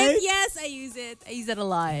use Right? it. Yes, I use it. I use it a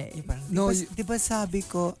lot. No, di ba sabi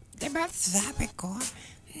ko,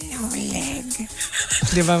 no leg.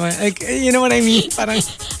 Di ba? Like, you know what I mean? Parang,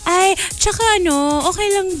 Ay, tsaka okay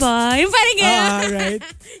lang ba? Yung parang right.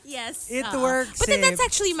 Yes. It works, But then eh. that's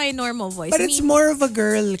actually my normal voice. But I it's mean, more of a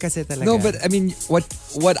girl kasi talaga. No, but I mean,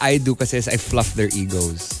 what I do kasi is I fluff their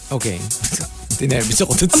egos. Okay. Tinervous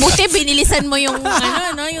ako dun sa... buti binilisan mo yung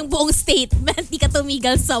yung buong statement. Di ka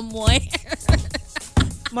tumigal somewhere.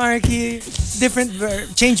 Markki, different verb.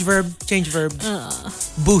 Change verb.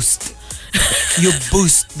 Boost. You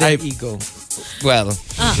boost their ego. Well,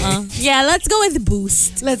 Yeah, let's go with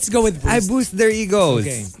boost. Let's go with boost. I boost their egos.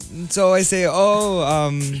 Okay. So I say,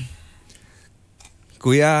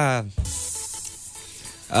 Kuya,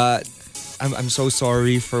 I'm so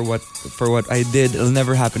sorry for what I did. It'll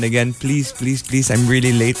never happen again. Please, please, please. I'm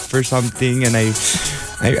really late for something, and I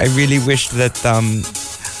really wish that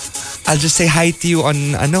I'll just say hi to you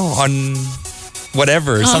on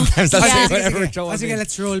whatever. Sometimes I'll Yeah. say whatever. Sige,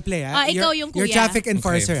 let's role play. ikaw yung You're kuya. traffic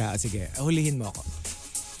enforcer ha. Sige, hulihin mo ako.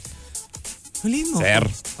 Hulihin mo. Sir,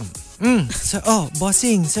 So,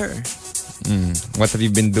 bossing, sir. what have you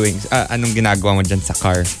been doing? Anong ginagawa mo dyan sa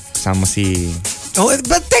car? Kasama si... Oh,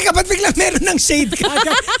 but teka, ba't biglang meron ng shade ka?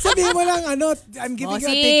 Sabihin mo lang, I'm giving you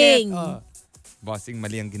a ticket. Bossing. Bossing,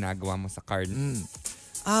 mali ang ginagawa mo sa car.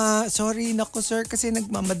 Sorry, nako sir, kasi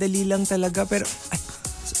nagmamadali lang talaga. Pero,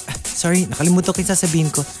 sorry, nakalimutan ko yung sasabihin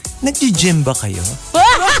ko. Nag-gym ba kayo?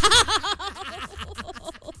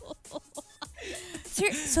 Sir,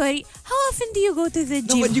 sorry. How often do you go to the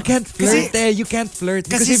No, gym? but you can't flirt You can't flirt.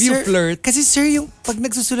 Because if you sir, flirt... Kasi sir, yung pag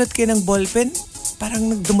nagsusulat kayo ng ballpen, parang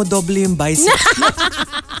nagdumodoble yung biceps.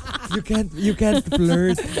 You can't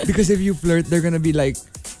flirt. Because if you flirt, they're gonna be like,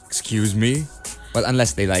 excuse me? But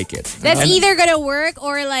unless they like it. That's either gonna work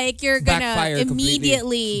or like you're gonna Backfire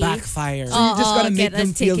immediately Backfire. You just gotta make get a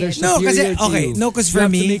them feel they're ticket. No, superior kasi- to okay, you. no, 'cause You for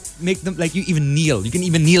have to me- make them, like, you even kneel. You can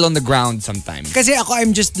even kneel on the ground sometimes. Kasi ako,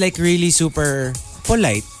 I'm just like really super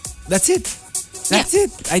polite. That's it. That's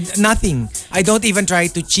it. Nothing. I don't even try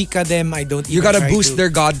to chica them. I don't even You gotta try boost to... their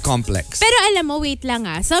God complex. Pero alam mo, wait lang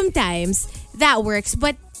sometimes that works,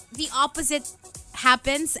 but the opposite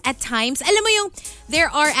happens at times. Alam mo yung,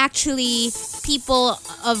 there are actually people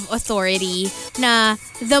of authority na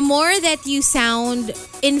the more that you sound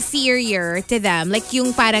inferior to them, like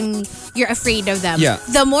yung parang you're afraid of them, Yeah.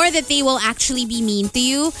 the more that they will actually be mean to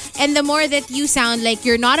you, and the more that you sound like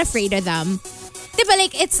you're not afraid of them. Diba,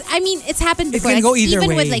 like, it's happened It before. can Like, go either even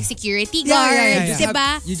way. with like security Yeah, guards, yeah, yeah, yeah. diba?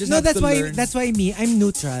 You just No, have that's to why learn. that's why I'm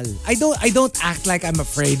neutral. I don't act like I'm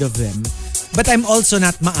afraid of them. But I'm also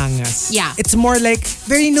not maangas. Yeah. It's more like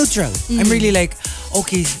very neutral. I'm really like,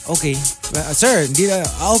 okay. Sir, hindi na,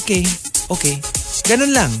 okay.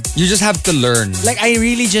 Ganun lang. You just have to learn. Like I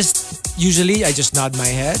really usually I just nod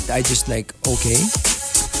my head. I just like, okay.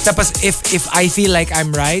 Tapos if I feel like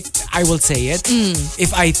I'm right, I will say it.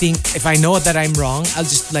 If I know that I'm wrong, I'll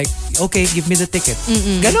just like, okay, give me the ticket.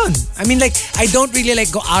 Ganon. I mean, like, I don't really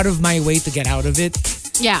like go out of my way to get out of it.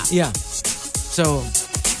 Yeah. Yeah. So,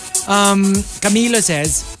 Camilo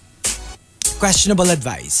says, questionable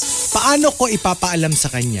advice. Paano ko ipapaalam sa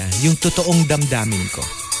kanya yung totoong damdamin ko?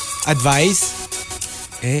 Advice?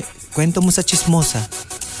 Kwento mo sa chismosa.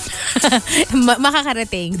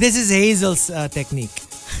 Makakarating. This is Hazel's technique.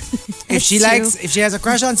 If she has a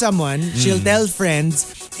crush on someone, she'll tell friends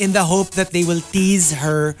in the hope that they will tease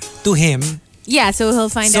her to him Yeah, so he'll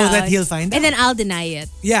find So out. that he'll find And out. then I'll deny it.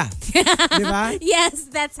 Yeah. Diba? Yes,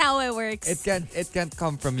 that's how it works. It can't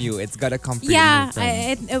come from you. It's gotta come from yeah, your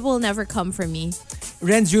friend. it will never come from me.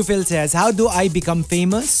 Renz Rufil says, how do I become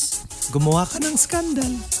famous? Gumawa ka ng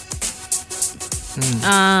scandal.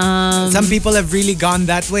 Some people have really gone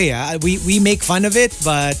that way. We make fun of it,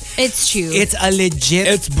 but It's true. it's a legit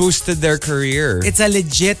It's boosted their career. it's a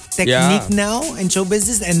legit technique Yeah. now in show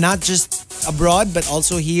business, and not just abroad but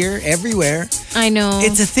also here, everywhere. I know.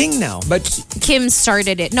 It's a thing now. but Kim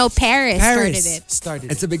started it. No, Paris started it.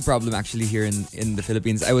 started it's a big problem actually here in the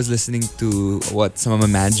Philippines. I was listening to what some of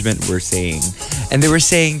my management were saying. And they were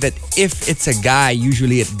saying that if it's a guy,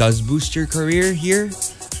 usually it does boost your career here.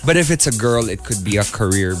 But if it's a girl, it could be a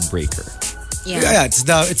career breaker. Yeah, it's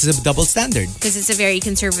a double standard. Because it's a very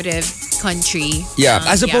conservative country. Yeah,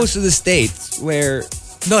 as opposed to the States where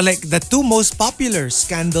No, like the two most popular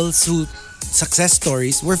scandals who success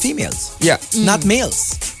stories were females, not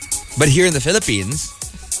males. but here in the Philippines,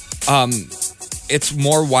 it's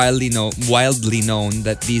more widely known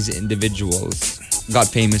that these individuals got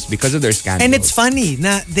famous because of their scandals. And it's funny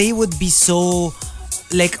na they would be so,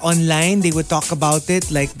 like online, they would talk about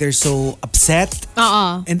it like they're so upset.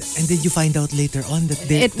 And then you find out later on that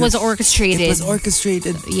It was orchestrated. It was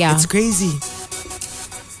orchestrated. Yeah. It's crazy.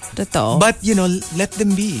 Totoo. But, let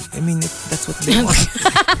them be. I mean, that's what they want.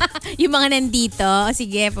 Yung mga nandito,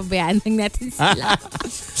 sige, pabayaan lang natin sila.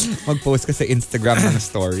 mag-post ka sa Instagram ng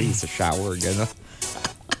story sa shower, gano'n.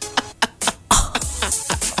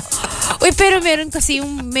 Uy, pero meron kasi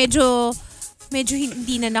yung medyo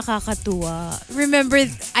hindi na nakakatuwa. Remember,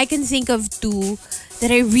 I can think of two that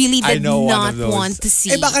I really I did know one not of those. want to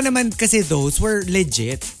see. Baka naman kasi those were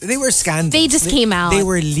legit. They were scandals. They just came out. They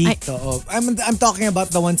were leaked. I'm talking about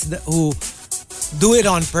the ones who do it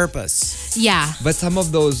on purpose. Yeah. But some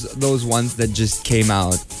of those ones that just came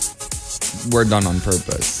out were done on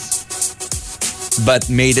purpose. But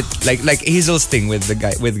made it like Hazel's thing with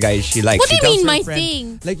guys she likes. What do She you tells mean, her my friend-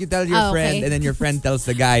 thing? Like you tell your friend, okay. and then your friend tells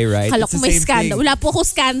the guy, right? Hala It's ko the may same scandal. thing. Wala po ko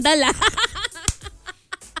scandal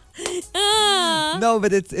No,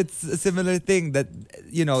 but it's a similar thing that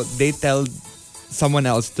they tell someone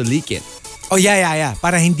else to leak it. Oh, yeah.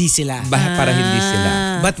 Para hindi sila. Para hindi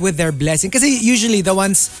sila. But with their blessing. Kasi usually the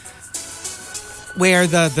ones where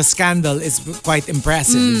the scandal is quite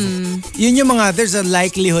impressive. Yun yung mga, there's a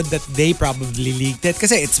likelihood that they probably leaked it.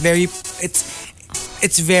 Kasi it's very,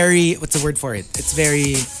 what's the word for it? It's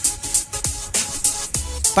very,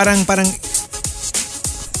 parang ang,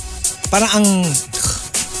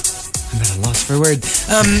 I'm at a loss for word.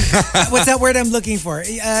 What's that word I'm looking for?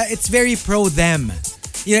 It's very pro them.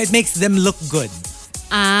 It makes them look good.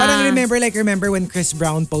 Parang remember when Chris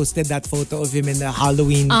Brown posted that photo of him in the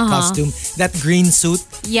Halloween costume, that green suit,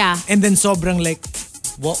 Yeah. and then sobrang like,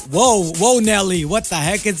 whoa, Nelly, what the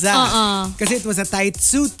heck is that? Kasi it was a tight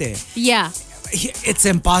suit eh. Yeah. It's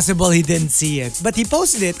impossible he didn't see it. But he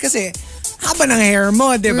posted it kasi haba ng hair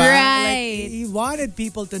mo, di ba? Right. Like, he wanted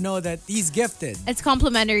people to know that he's gifted. It's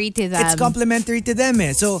complimentary to them. It's complimentary to them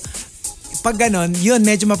eh. So, pag ganon, yun,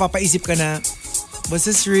 medyo mapapaisip ka na, was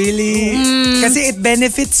this really? Kasi it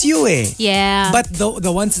benefits you eh. Yeah. But the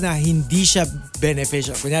ones na hindi siya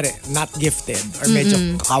beneficial, kunyari, not gifted, or medyo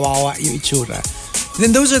kawawa yung itsura,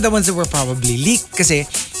 then those are the ones that were probably leaked. Kasi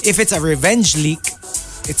if it's a revenge leak,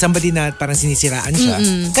 it's somebody na parang sinisiraan siya,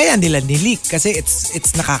 kaya nila ni-leak kasi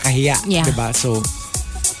it's nakakahiya. Yeah. Diba? So,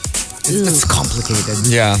 it's complicated.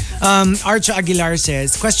 Yeah. Arch Aguilar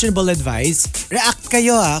says, questionable advice. React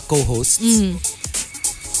kayo co-hosts.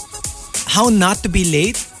 How not to be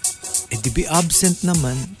late? Di be absent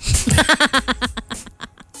naman.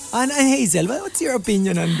 And Hazel, what's your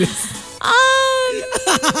opinion on this?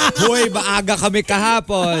 Hoy, maaga kami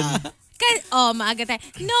kahapon. Maaga tayo.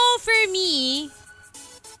 No, for me,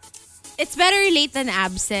 it's better late than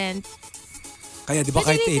absent. Kaya di ba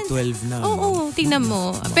kahit 8:12 na? Oo, tingnan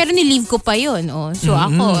mo. Pero ni-leave ko pa yun. So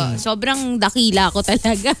ako, sobrang dakila ko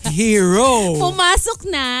talaga. Hero! Pumasok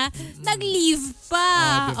na, nag-leave pa.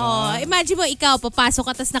 Imagine mo, ikaw, papasok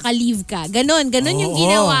ka tapos naka-leave ka. Ganon yung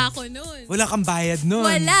ginawa ko nun. Wala kang bayad nun.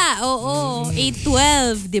 Wala,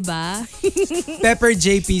 8:12, di ba? Pepper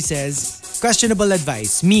JP says, questionable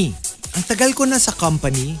advice. Me, ang tagal ko na sa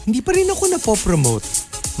company, hindi pa rin ako napopromote.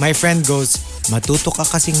 My friend goes, matuto ka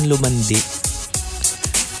kasing lumandi.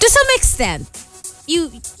 To some extent, you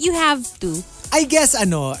have to. I guess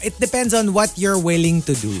it depends on what you're willing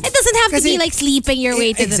to do. It doesn't have to Kasi- be like sleeping your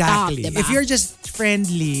way to exactly. the top, diba? If you're just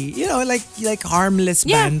friendly, like harmless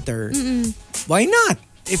banter, why not?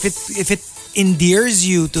 If it endears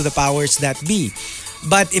you to the powers that be.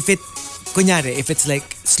 But if it kunyari, if it's like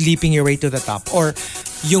sleeping your way to the top or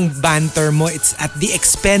yung banter mo, it's at the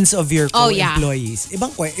expense of your co-employees.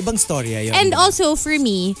 Ibang storya yun. And also, for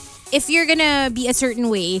me, if you're gonna be a certain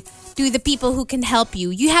way to the people who can help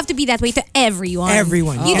you, you have to be that way to everyone.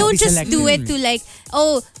 Everyone. You Can't don't be just selective. do it to like,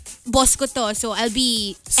 oh, boss ko to, so I'll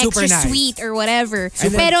be Super extra nice. sweet or whatever.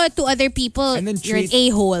 And then- Pero to other people, And then you're an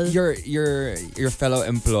treat a-hole. your fellow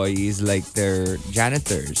employees like they're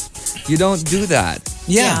janitors. You don't do that.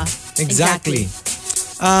 Yeah, Yeah, exactly.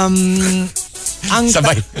 Ang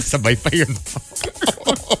sabay pa yun.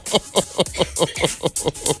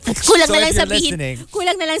 Kulang So na if lang you're sabihin, listening-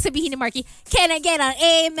 kulang na lang sabihin ni Markki, can I get an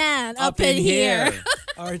amen up in here?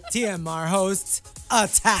 Our TMR hosts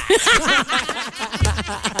attack.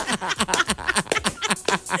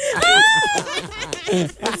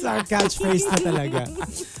 That's our catchphrase na talaga.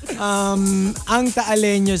 Ang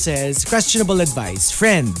Taaleño says, questionable advice.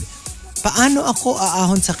 Friend, paano ako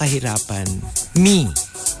aahon sa kahirapan? Me,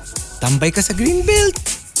 tambay ka sa Greenbelt.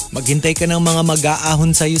 Maghintay ka ng mga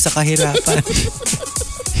mag-aahon sa'yo sa kahirapan.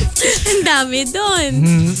 Ang dami doon.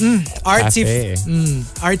 Artsy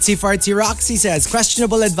Fartsy Roxy says,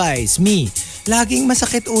 questionable advice. Me, laging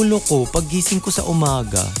masakit ulo ko pag gising ko sa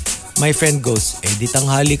umaga. My friend goes, di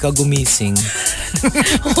tanghali ka gumising.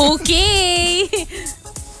 Okay.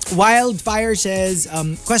 Wildfire says,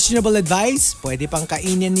 questionable advice, pwede pang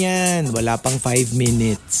kainin yan. Wala pang 5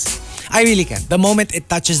 minutes. I really can. The moment it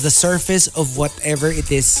touches the surface of whatever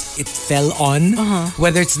it is, it fell on,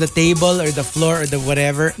 whether it's the table or the floor or the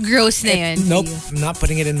whatever. Gross na yun. Nope, I'm not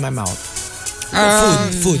putting it in my mouth.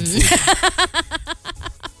 Food.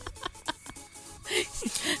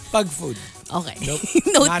 Pag food. Okay. Nope.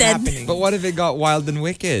 Not Noted. happening. But what if it got wild and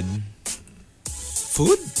wicked?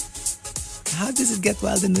 Food? How does it get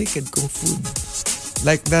wild and wicked kung food?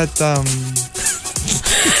 Like that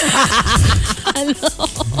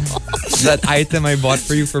that item I bought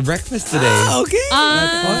for you for breakfast today. Okay.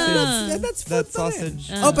 That's That's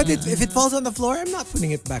sausage. Oh, but if it falls on the floor, I'm not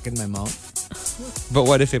putting it back in my mouth. But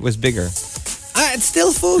what if it was bigger? It's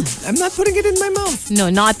still food. I'm not putting it in my mouth. No,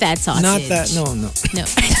 not that sausage. Not that. No. No.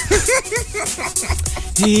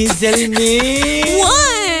 Diesel me.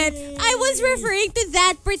 What? I was referring to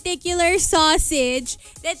that particular sausage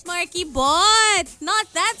that Markki bought.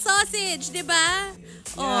 Not that sausage, di ba?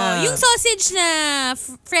 Oh, Yeah. yung sausage na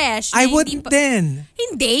fresh. I na wouldn't hindi then.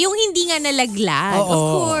 Hindi, yung hindi nga nalaglag. Oo. Of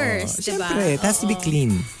course, di ba? Siyempre, it has to be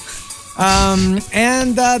clean.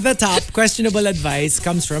 And the top questionable advice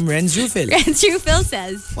comes from Renz Rufil. Andrew Phil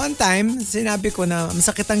says. One time, sinabi ko na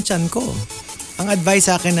masakit ang tiyan ko. Ang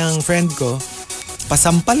advice sa akin ng friend ko,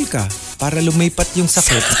 pasampal ka para lumipat yung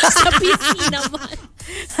sakit. Sa PC naman.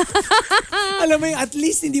 Alam mo yung at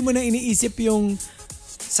least hindi mo na iniisip yung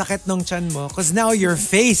sakit ng tiyan mo because now your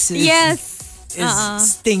face is, Yes. is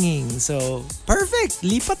stinging. So, perfect.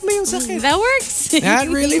 Lipat mo yung sakit. That works. That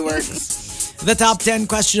really works. The top 10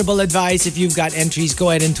 questionable advice. If you've got entries,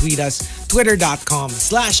 go ahead and tweet us.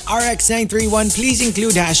 Twitter.com/RX931. Please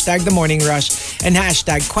include hashtag The Morning Rush and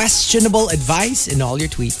hashtag questionable advice in all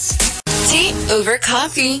your tweets. Tea over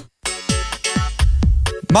coffee.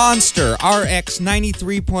 Monster RX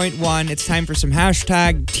 93.1. It's time for some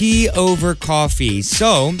hashtag tea over coffee.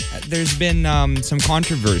 So, there's been some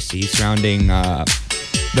controversy surrounding the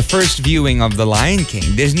first viewing of The Lion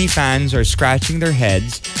King. Disney fans are scratching their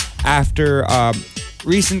heads after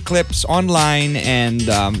recent clips online and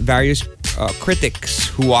various critics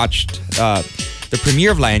who watched the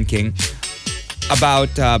premiere of Lion King about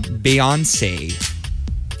Beyonce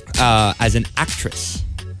as an actress.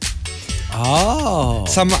 Oh.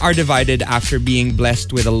 Some are divided after being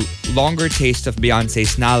blessed with a longer taste of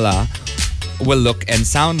Beyonce's Nala will look and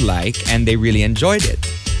sound like, and they really enjoyed it.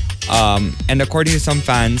 And according to some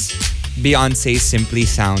fans, Beyonce simply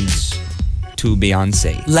sounds too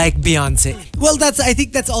Beyonce. Like Beyonce. Well, I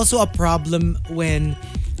think that's also a problem when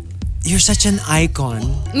you're such an icon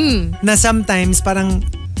na sometimes parang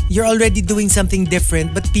you're already doing something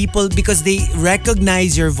different, but people, because they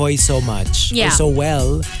recognize your voice so much Yeah. or so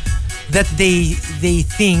well, that they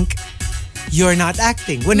think you're not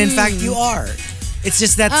acting when in fact you are. It's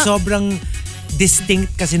just that sobrang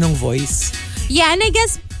distinct kasi nung voice. Yeah, and I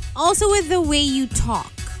guess also with the way you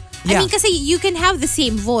talk. I Yeah. mean, kasi you can have the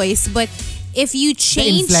same voice, but if you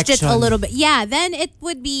changed it a inflection. little bit, yeah, then it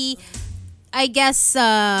would be, I guess,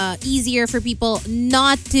 easier for people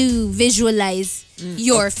not to visualize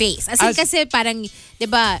your face. As in, kasi parang, di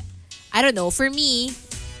ba, I don't know, for me,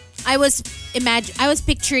 I was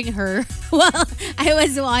picturing her while I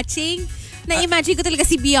was watching. Na-imagine ko talaga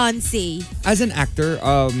si Beyonce. As an actor,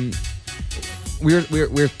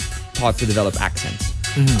 we're taught to develop accents.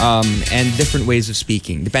 and different ways of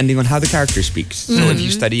speaking, depending on how the character speaks. So if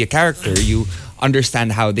you study a character, you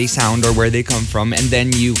understand how they sound or where they come from, and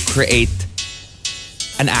then you create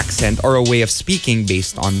an accent or a way of speaking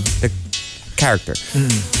based on the character.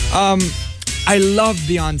 I love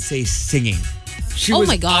Beyonce singing. She was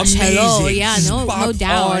my gosh, amazing. hello. Yeah, no Spot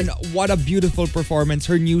doubt. on. What a beautiful performance.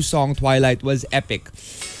 Her new song, Twilight, was epic.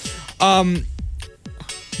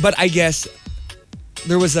 But I guess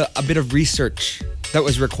there was a bit of research that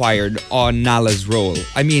was required on Nala's role.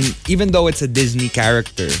 I mean, even though it's a Disney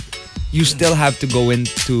character, you still have to go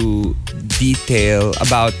into detail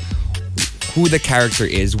about who the character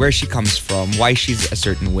is, where she comes from, why she's a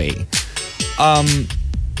certain way.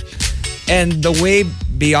 And the way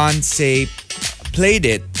Beyonce played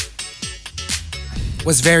it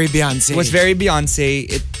Was very Beyonce.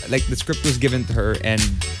 It like the script was given to her and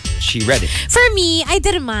she read it. For me, I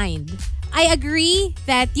didn't mind. I agree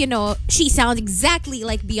that, she sounds exactly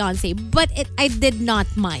like Beyonce, but I did not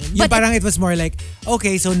mind. Yung But parang it was more like,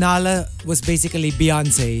 okay, so Nala was basically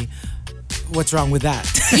Beyonce. What's wrong with that?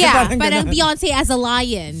 yeah, Parang parang ganun. Beyonce as a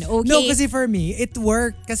lion. Okay. No, kasi for me, it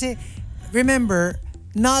worked. Kasi, remember,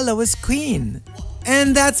 Nala was queen.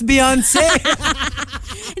 And that's Beyonce.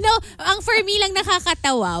 No, ang for me lang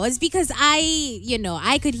nakakatawa was because I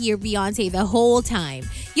could hear Beyonce the whole time.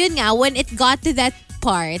 Yun nga, when it got to that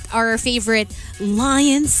part, our favorite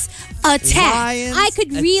Lions Attack. Lions I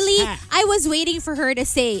could really, Attack. I was waiting for her to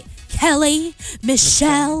say, Kelly,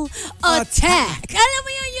 Michelle, Attack. Alam mo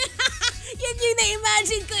yun, yun yung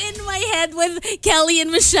na-imagine ko in my head with Kelly and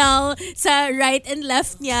Michelle sa right and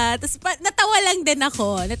left niya. Tapos natawa lang din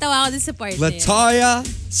ako. Natawa ako din sa part na yun. Latoya,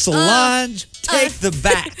 Solange, take the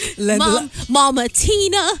back. Mama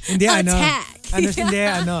Tina, Hindi, Attack.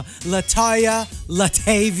 Latoya,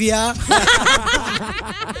 Latavia.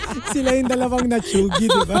 Sila yung dalawang na-chugi,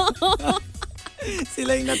 di ba?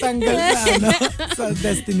 Sila yung natanggal sa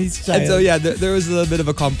Destiny's Child. And so yeah, there was a little bit of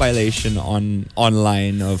a compilation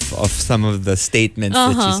online of some of the statements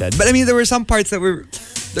that she said. But I mean, there were some parts that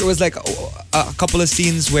there was like a couple of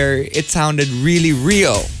scenes where it sounded really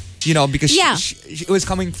real, because she was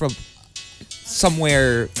coming from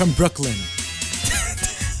somewhere. From Brooklyn.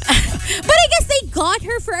 But I guess they got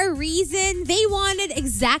her for a reason. They wanted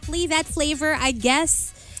exactly that flavor, I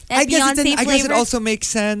guess. That Beyonce I guess it flavor. also makes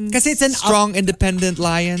sense. Kasi it's an strong, independent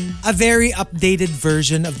lion. A very updated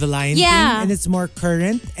version of the Lion King, Yeah. and it's more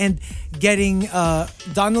current. And getting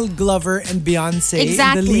Donald Glover and Beyonce in the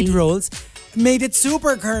Exactly. lead roles made it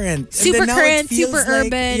super current. Super and then now it current, feels super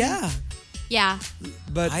like- urban. Yeah. Yeah.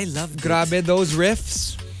 But I loved it. grabe, those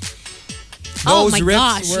riffs. Oh Those my riffs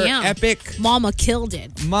gosh, were yeah. epic. Mama killed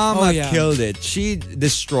it. Mama Oh, yeah. killed it. She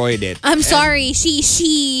destroyed it. I'm sorry.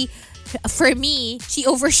 She for me, she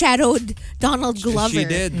overshadowed Donald Glover. She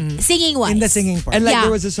did. Singing wise. In the singing part. And like Yeah.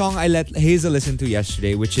 there was a song I let Hazel listen to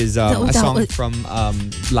yesterday, which is a that song was- from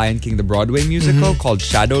Lion King, the Broadway musical called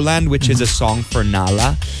Shadowland, which is a song for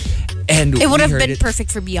Nala. And It would we have heard been it-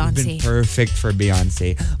 perfect for been Beyonce. perfect for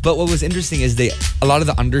Beyonce. But what was interesting is a lot of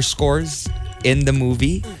the underscores in the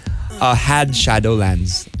movie had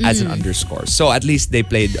Shadowlands as an underscore. So at least they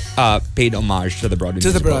paid homage to the Broadway To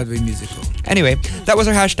the musical. Broadway musical. Anyway, that was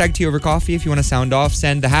our hashtag Tea Over Coffee. If you want to sound off,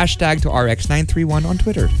 send the hashtag to RX931 on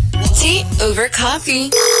Twitter. Tea over coffee.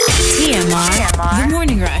 TMR. The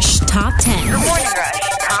Morning Rush Top 10. Morning Rush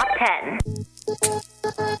Top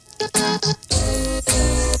 10.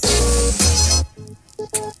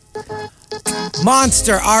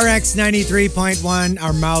 Monster RX 93.1.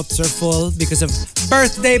 Our mouths are full because of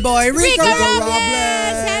birthday boy Rico Rico Robles.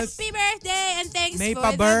 Happy birthday and thanks May for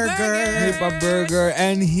pa the burger. burger. Made a burger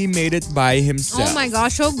and he made it by himself. Oh my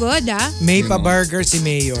gosh, so good May pa burger si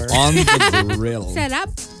Mayor. On the grill. Sarap.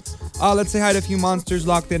 Let's say hi to a few monsters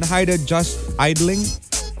locked in. Hi to Just Idling.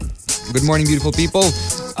 Good morning, beautiful people.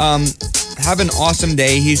 Have an awesome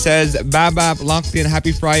day. He says, Babap, locked in.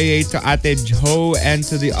 Happy Friday to Ate Joe and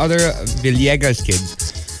to the other Villegas kids.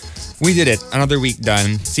 We did it. Another week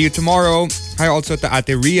done. See you tomorrow. Hi also to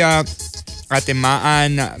Ate Ria, Ate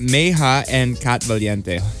Maan, Meha, and Kat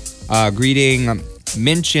Valiente. Greeting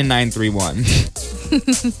Minchin931.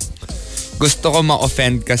 Gusto ko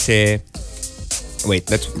ma-offend kasi... Wait,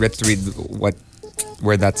 let's read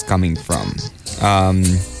where that's coming from.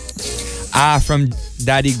 From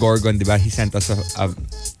Daddy Gorgon, diba? He sent us a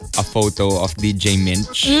photo of DJ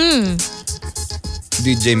Minch.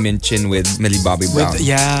 DJ Minchin with Millie Bobby Brown.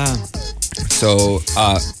 Yeah. So,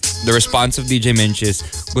 the response of DJ Minch is,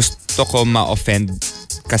 gusto ko ma-offend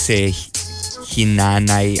kasi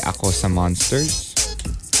hinanay ako sa monsters.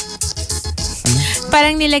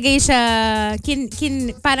 Parang nilagay siya,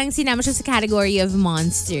 parang sinama siya sa category of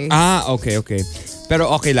monsters. Okay. Pero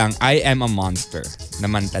okay lang. I am a monster.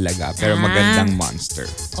 Naman talaga. Pero magandang monster.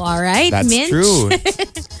 Alright, That's Minch. true.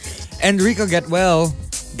 And Rico, get well.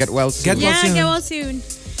 Get well soon. Get well soon.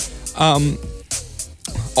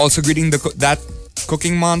 Also greeting that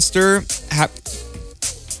cooking monster.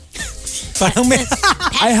 Parang may...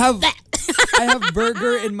 I have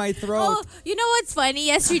burger in my throat. Oh, you know what's funny?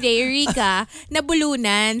 Yesterday, Rika,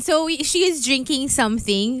 nabulunan. So, she is drinking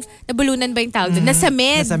something. Nabulunan ba yung tawag doon? Nasa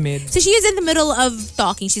mid. Nasa mid. So, she is in the middle of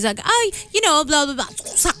talking. She's like, blah, blah, blah.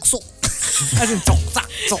 Sok. As in, sok.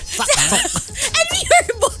 And we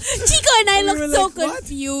were Chico and I looked so like, what?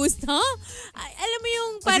 confused. Huh? Alam mo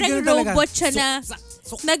yung Kasi parang ganun talaga. robot siya na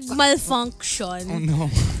nag-malfunction. Oh no.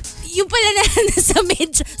 Yung pala na nasa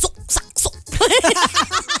mid, sok.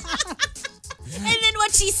 And then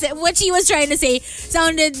what she was trying to say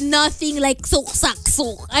sounded nothing like sok.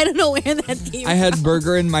 I don't know where that came I had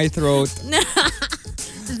burger in my throat.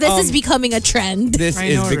 This is becoming a trend. This I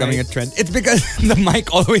is know, becoming right? a trend. It's because the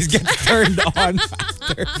mic always gets turned on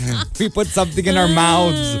after we put something in our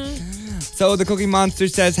mouths. So the Cookie Monster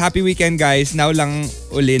says, happy weekend guys. Now lang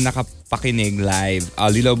uli nakapakinig live.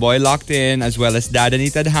 Lilo Boy locked in, as well as Dada ni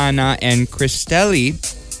Tadhana and Cristelli.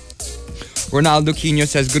 Ronaldo Quino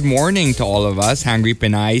says, good morning to all of us. Hangry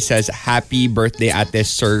Pinay says, happy birthday ate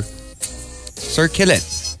Sir Killit.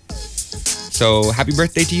 So happy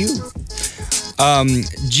birthday to you.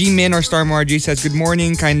 G-Min or Star Margie says, good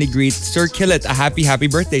morning. Kindly greet Sir Killit a happy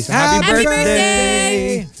birthday. So happy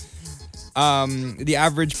birthday. The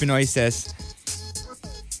average Pinoy says,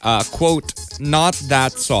 quote, not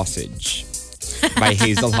that sausage by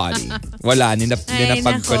Hazel Hottie. Wala,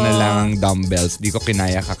 ninapag ko na lang ang dumbbells. Di ko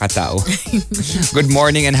kinaya kakatao. Good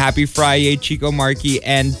morning and happy Friday, Chico, Markki,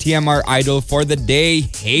 and TMR Idol for the day,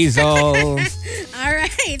 Hazel. All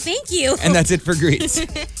right, thank you. And that's it for greets.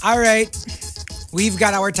 All right. We've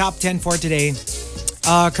got our top 10 for today.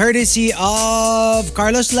 Courtesy of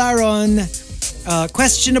Carlos Laron.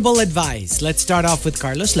 Questionable advice. Let's start off with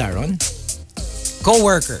Carlos Laron.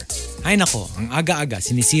 Co-worker. Ay nako, ang aga-aga,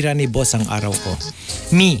 sinisira ni boss ang araw ko.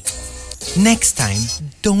 Me, next time,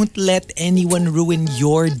 don't let anyone ruin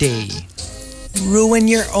your day. Ruin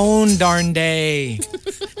your own darn day.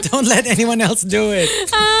 Don't let anyone else do it.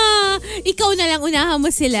 Ikaw na lang, unahan mo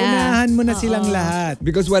sila. Unahan mo na silang lahat.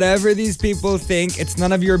 Because whatever these people think, it's none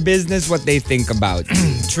of your business what they think about you.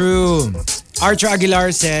 True. Archer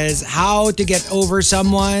Aguilar says, how to get over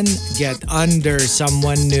someone, get under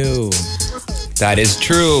someone new. That is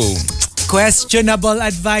true. Questionable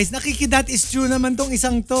advice. That is true naman tong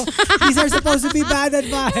isang to. These are supposed to be bad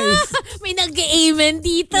advice. May nag-amen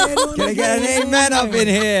dito. Can I get an amen up in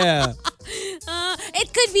here?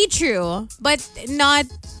 It could be true, but not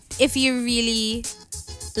if you really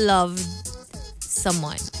loved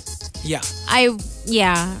someone. Yeah.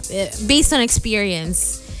 Based on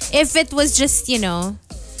experience. If it was just,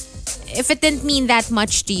 if it didn't mean that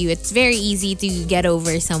much to you, it's very easy to get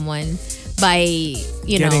over someone by,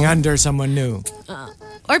 Getting under someone new.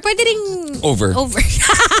 or pwede ring Over. Hindi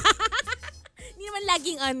naman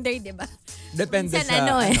laging under, di ba? Depende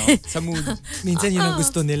Minsan sa mood. Minsan yun ang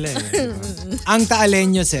gusto nila eh. Ang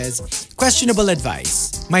Taaleño says, questionable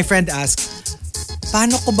advice. My friend asked,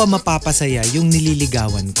 paano ko ba mapapasaya yung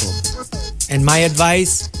nililigawan ko? And my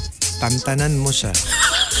advice, tantanan mo siya.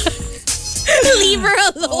 Leave her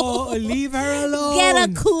alone. Oh, leave her alone. Get a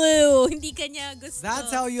clue. Hindi kanya gusto.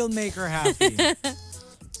 That's how you'll make her happy.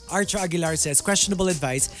 Archer Aguilar says, questionable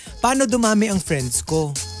advice, paano dumami ang friends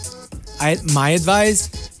ko? My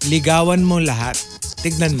advice, ligawan mo lahat.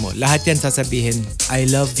 Tignan mo, lahat yan sasabihin, I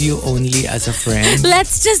love you only as a friend.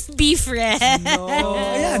 Let's just be friends. Oh,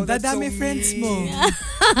 ayan, dadami friends mo.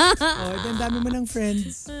 Dadami mo ng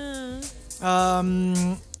friends.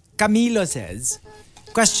 Camilo says,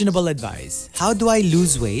 questionable advice, how do I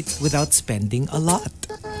lose weight without spending a lot?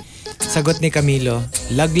 Sagot ni Camilo,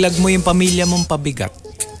 laglag mo yung pamilya mong pabigat.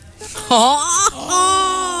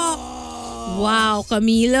 Wow,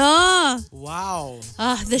 Camilo. Wow.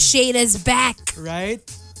 The shade is back. Right?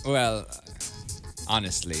 Well,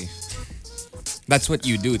 honestly, that's what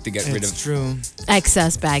you do to get rid of. It's true.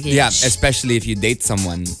 Excess baggage. Yeah, especially if you date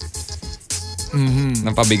someone.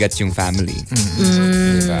 Napabigat yung family.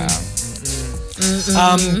 Diba?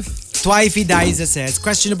 Twifey Daiza says,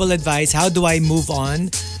 questionable advice, how do I move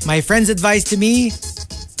on? My friend's advice to me,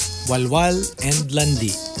 walwal and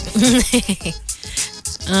landi.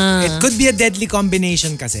 It could be a deadly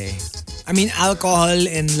combination kasi. I mean, alcohol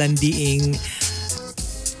and landiing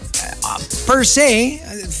per se,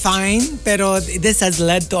 fine, pero this has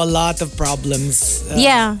led to a lot of problems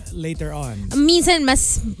later on. Minsan,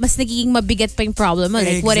 mas nagiging mabigat pa yung problem mo.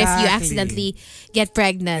 Like, what if you Exactly. accidentally get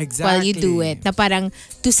pregnant while you do it? Na parang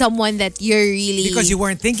to someone that you're really... Because you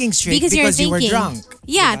weren't thinking straight, Because because you're you were thinking. drunk.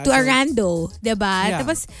 Yeah, Diba? to a rando. Diba? Yeah.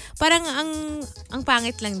 Tapos, parang ang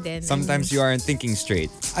pangit lang din. Sometimes you aren't thinking straight.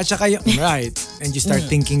 At saka right. And you start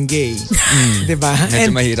thinking gay. Diba? Medyo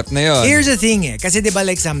And mahirap na yun. here's the thing kasi diba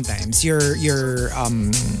like sometimes your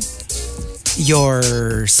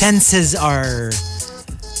senses are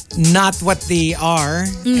not what they are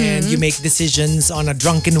and you make decisions on a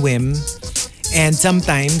drunken whim and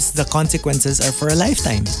sometimes the consequences are for a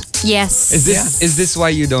lifetime. Yes. Is this why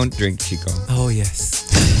you don't drink, Chico? Oh yes.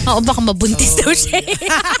 Oo, baka mabuntis daw siya.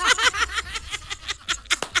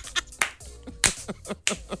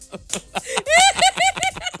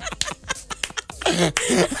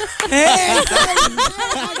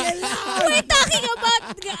 We're talking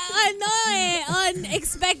about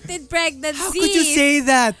unexpected pregnancy. How could you say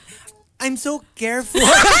that? I'm so careful.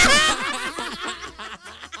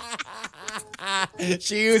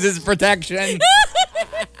 She uses protection.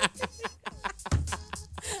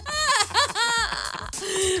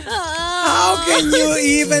 How can you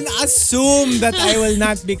even assume that I will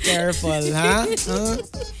not be careful, ha?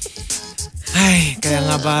 Ay, kaya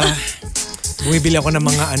nga ba, bumibili ako ng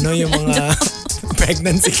mga yung mga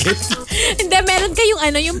pregnancy kits. Hindi, meron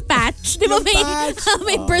kayong yung patch. Di ba Yung patch.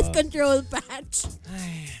 may birth control patch?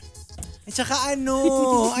 At saka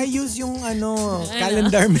I use yung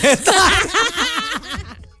calendar method.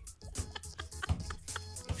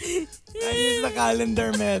 I use the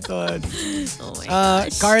calendar method. Oh my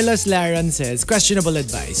gosh. Carlos Laran says, questionable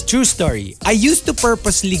advice. True story. I used to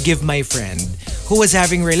purposely give my friend who was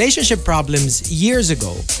having relationship problems years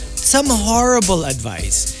ago some horrible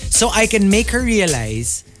advice so I can make her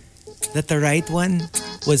realize that the right one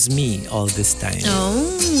was me all this time. Oh.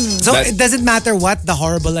 So it doesn't matter what the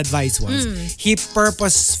horrible advice was. He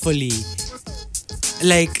purposefully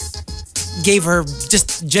gave her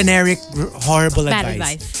just generic horrible Bad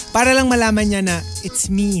advice. Para lang malaman niya na it's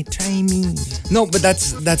me, try me. No, but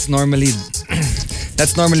that's normally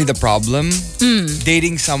the problem.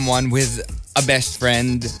 Dating someone with a best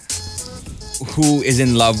friend who is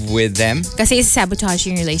in love with them. Kasi isa-sabotage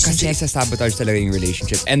yung Kasi relationship. isa-sabotage talaga yung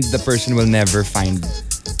relationship. And the person will never find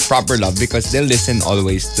proper love because they'll listen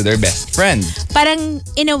always to their best friend. Parang,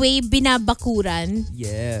 in a way, binabakuran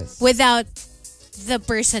Yes. without the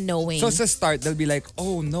person knowing. So sa start, they'll be like,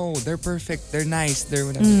 oh no, they're perfect, they're nice, they're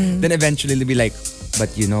whatever. Then eventually they'll be like,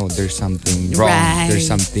 but there's something wrong. Right. There's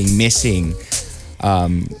something missing.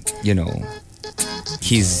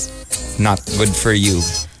 He's not good for you.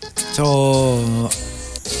 So,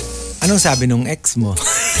 anong sabi nung ex mo?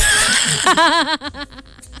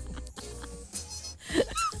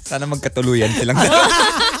 Sana magkatuluyan silang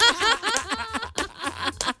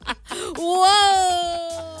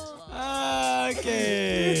Whoa!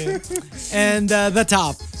 Okay. And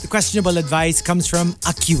the questionable advice comes from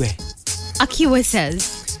Akiwe. Akiwa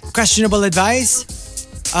says, Questionable advice?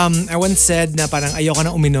 I once said na parang ayoko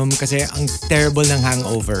na uminom kasi ang terrible ng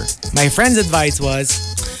hangover. My friend's advice was,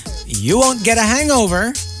 you won't get a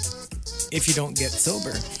hangover if you don't get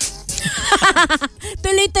sober.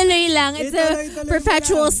 tuloy-tuloy lang. It's a Tuloy-tuloy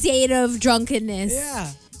perpetual lang. state of drunkenness. Yeah.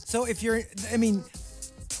 So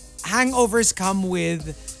hangovers come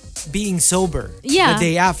with being sober Yeah. the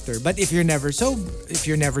day after. But if you're never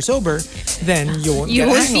sober, then you won't You get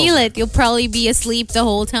a won't hangover. feel it. You'll probably be asleep the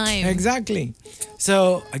whole time. Exactly.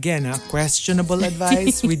 So again, questionable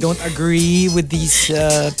advice. We don't agree with these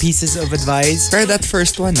pieces of advice. Pero that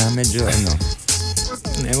first one, medyo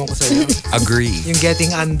Ewan ko sa'yo. agree. Yung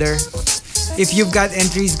getting under. If you've got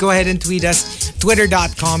entries, go ahead and tweet us.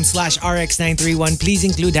 Twitter.com/RX931. Please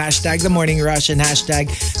include hashtag The Morning Rush and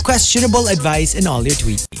hashtag questionable advice in all your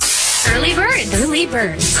tweets. Early bird. Early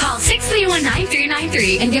bird. Call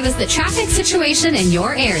 631-9393 and give us the traffic situation in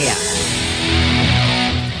your area.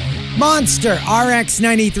 Monster RX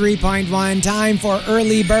 93.1. Time for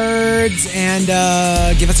early birds. And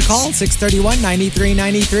give us a call.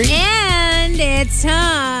 631-9393. And it's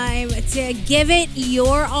time to give it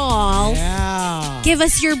your all. Yeah. Give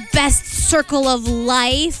us your best Circle of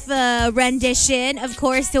Life rendition. Of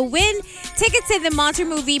course, to win tickets to the Monster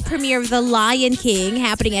movie premiere of The Lion King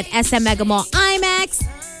happening at SM Mega Mall IMAX.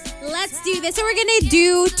 Let's do this. So we're gonna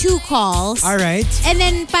do 2 calls. All right. And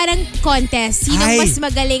then parang contest. Sino Ay. mas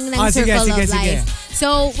magaling ng Sige, Circle sige, of Life. sige.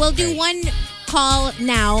 So we'll do one call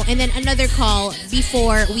now and then another call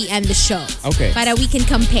before we end the show. Okay. Para we can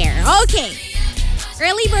compare. Okay.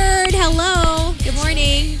 Early Bird, hello. Good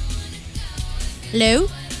morning. Hello?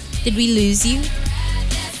 Did we lose you?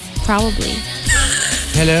 Probably.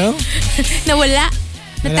 Hello? Nawala.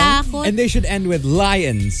 Natakot. And they should end with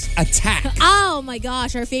lions attack. Oh my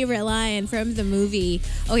gosh, our favorite lion from the movie.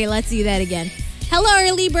 Okay, let's do that again. Hello,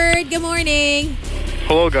 early bird. Good morning.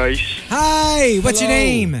 Hello, guys. Hi, what's your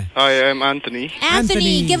name? Hi, I'm Anthony.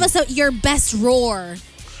 Anthony, give us your best roar.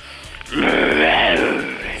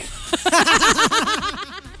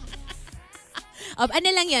 Ano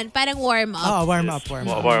lang yun? Parang warm up. Oh, warm up. Warm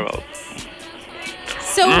up.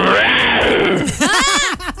 So,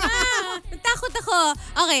 takot ako.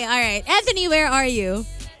 Okay, alright. Anthony, where are you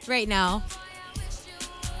right now?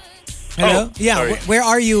 Hello? Oh, Yeah, sorry. where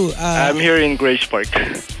are you? I'm here in Grace Park.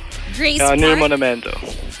 Grace Near Park? Monumento.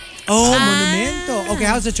 Oh, Monumento. Okay,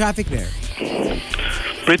 how's the traffic there?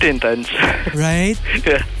 Pretty intense. Right?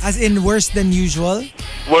 Yeah. As in worse than usual?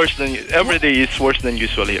 Worse than every day is worse than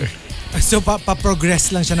usual here. So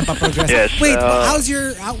pa-progress lang siya ng pa-progress. Yes, Wait,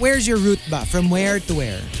 where's your route ba? From where to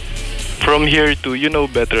where? From here to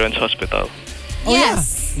Veterans Hospital. Oh,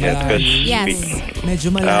 Yes. Yeah, because Yes.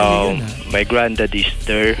 Medyo malayo yun my granddad is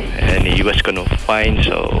there and he was confined,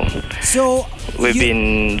 So, we've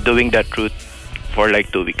been doing that route for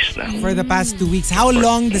like 2 weeks now. for the past 2 weeks, how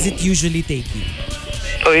long does it usually take you?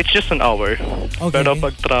 Oh, it's just an hour. Okay. Pero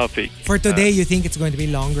pag traffic, For today, you think it's going to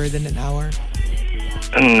be longer than an hour?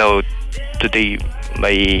 no, today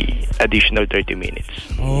may additional 30 minutes.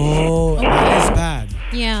 Oh, that is bad.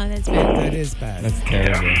 Yeah, that's bad. That is bad. That's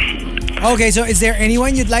terrible. Okay, so is there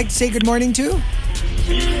anyone you'd like to say good morning to?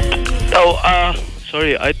 Oh,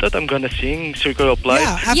 sorry, I thought I'm gonna sing Circle of Life.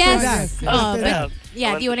 Yeah, after Yes. that. Oh, After but- that.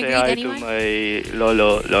 Yeah, do you want to say greet hi anyone? to my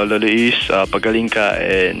Lolo Luis, pagaling ka,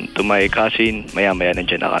 and to my cousin, maya-maya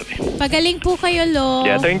nandiyan na kami. Pagaling po kayo, Lo.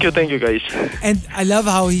 Yeah, thank you guys. And I love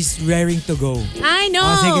how he's raring to go. I know.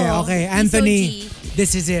 Oh, sige, okay. He's Anthony, so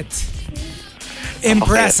this is it.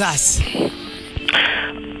 Impress us.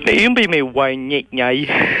 Yun ba may wine nyay?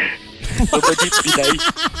 Babadit pinay.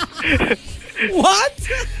 What?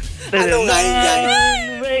 Ano nga yan?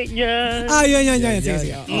 Yun.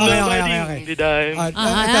 Sige. Okay. Ito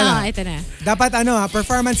na. Ito na. Dapat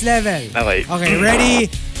performance level. Okay. Okay, ready?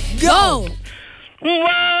 Go!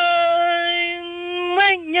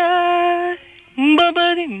 Wine nyay,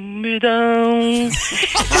 babadin bidang.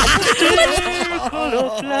 Circle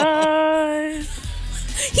of life.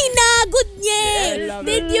 Hinagod niya.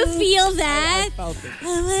 Did you feel that?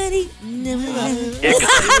 Yeah,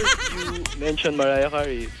 you mentioned Mariah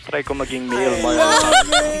Carey. Try ko maging male Mariah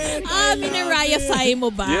Carey. Minaraya-fy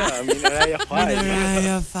mo ba? Yeah, Mariah Carey.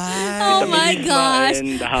 Mariah Five. Oh my gosh.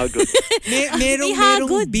 And the hagod. Merong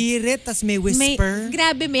hagod. birit, tas may whisper.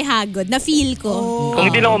 Grabe may hagod. Na-feel ko. Kung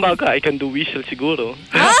hindi lang umaga, I can do whistle siguro.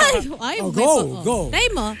 Ay, Go. Try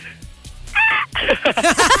mo.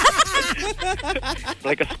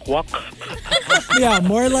 Like a squawk. Yeah,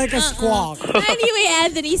 more like a squawk. Anyway,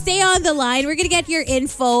 Anthony, stay on the line. We're gonna get your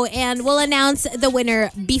info and we'll announce the winner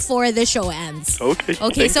before the show ends. Okay.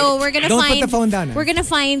 Okay, so we're gonna Don't find put the phone down. we're gonna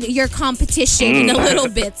find your competition in a little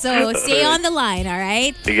bit. So stay on the line, all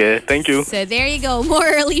right? Okay, thank you. So there you go. More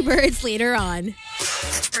early birds later on.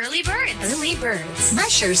 Early birds. Early birds.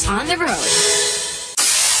 Rushers on the road.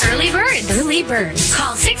 Early birds. Early birds.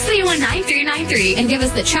 Call 631-9393 and give us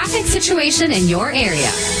the traffic situation in your area.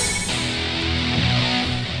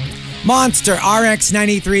 Monster RX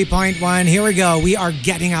 93.1. Here we go. We are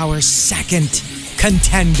getting our second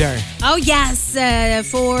contender. Oh yes,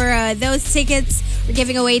 for those tickets we're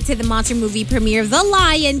giving away to the Monster movie premiere of The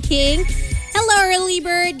Lion King. Hello, early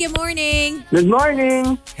bird. Good morning. Good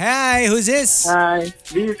morning. Hey, who's this? Hi,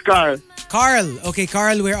 this is Carl. Carl. Okay,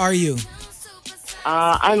 Carl, where are you?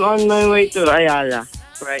 I'm on my way to Ayala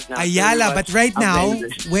right now. Ayala, but right now,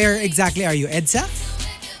 Avengers. where exactly are you? EDSA?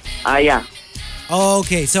 Yeah.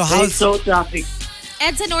 Okay, so There's how's... so traffic.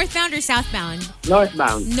 Edsa northbound or southbound?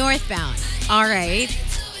 Northbound. Northbound. All right.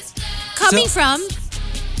 Coming from?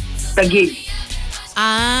 Taguig.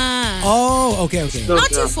 Oh, okay. So Not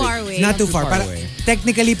too traffic. far away. Not too far. far Para, away.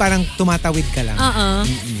 technically, parang tumatawid ka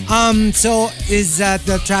lang. So, is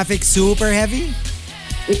the traffic super heavy?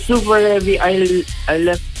 It's super heavy. I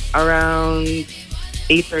left around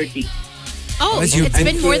 8:30. Oh, Was you- it's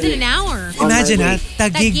been more than an hour. On my Imagine way.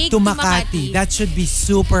 Taguig to Makati. That should be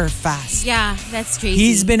super fast. Yeah, that's crazy.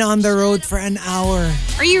 He's been on the road for an hour.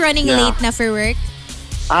 Are you running Yeah. late na for work?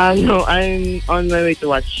 No, I'm on my way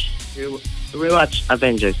to rewatch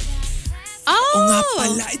Avengers. Oh. Oh nga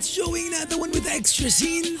pala, it's showing na the one with the extra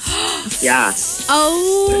scenes. Yeah.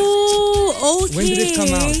 Oh, okay. When did it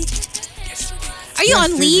come out? Are you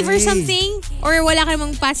on leave or Yesterday. something? Or wala ka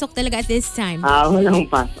namang pasok talaga at this time? Walang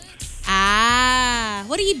pasok.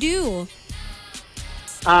 What do you do?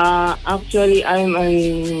 Actually, I'm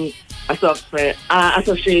a software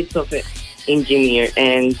associate software engineer,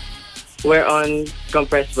 and we're on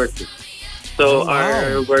compressed work week. So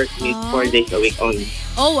our work is 4 days a week only.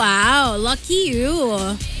 Oh, wow. Lucky you.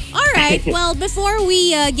 All right. Well, before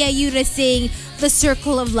we get you to sing The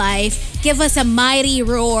Circle of Life, give us a mighty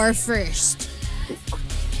roar first.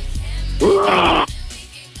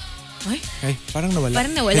 Ay, parang nawala.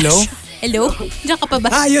 Parang nawala Hello? siya. Hello? Diyan ka pa ba?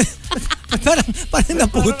 Ah, yun. parang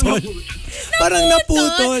naputol. Parang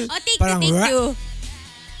naputol. Oh, take parang two.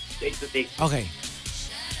 Take. Okay.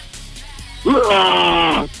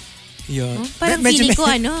 Yun. Parang Medyo feeling ko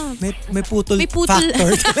ano. May putol, May putol. factor.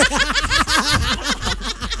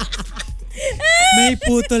 May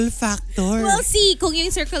putol factor. We'll see kung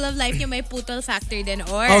yung Circle of Life yung may putol factor din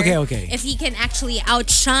or Okay. if he can actually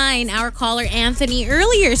outshine our caller Anthony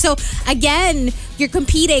earlier. So again, you're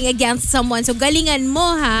competing against someone. So galingan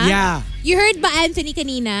mo ha. Yeah. You heard ba Anthony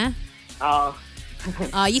kanina?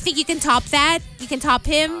 You think you can top that? You can top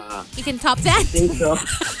him? You can top that? Think so.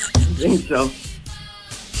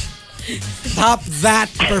 Top that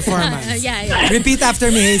performance. Yeah. Repeat after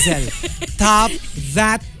me, Hazel. Top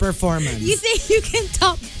that performance. You think you can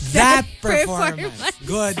top that performance.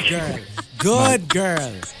 Good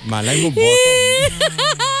girl. Malay mo bottom.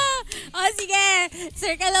 Sige.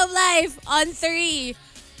 Circle of Life on 3.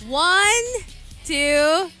 1,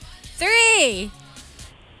 2, 3.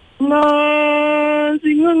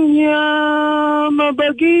 Nasingon niya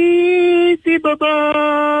mabagi si baba.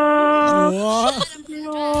 What?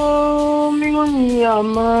 Mingon niya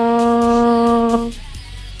ma.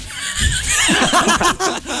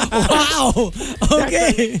 Wow.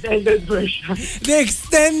 Okay. Extended version. The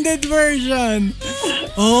extended version.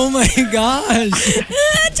 Oh my gosh.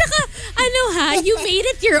 Tsaka, you made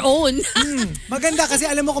it your own. Maganda kasi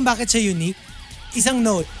alam mo kung bakit siya unique? Isang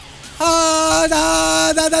note. Da.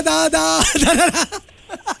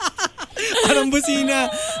 Parang busina.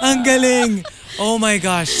 Ang galing. Oh my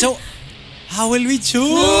gosh. So, how will we choose?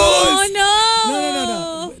 Oh, no.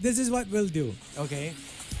 No. This is what we'll do. Okay?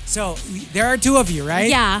 So, there are 2 of you, right?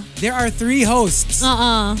 Yeah. There are 3 hosts.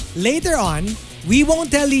 Later on, we won't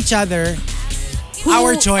tell each other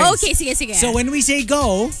our choice. Okay, sige. So, when we say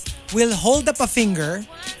go, we'll hold up a finger.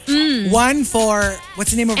 One for, what's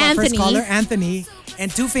the name of our first Anthony. caller? Anthony. And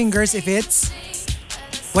 2 fingers if it's,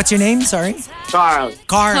 what's your name? Sorry? Carl.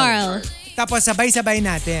 Carl. Tapos sabay-sabay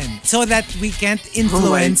natin so that we can't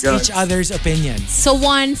influence God. each other's opinions. So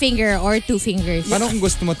 1 finger or 2 fingers? Paano kung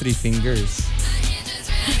gusto mo 3 fingers?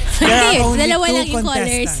 There are only Dalawa 2 lang yung callers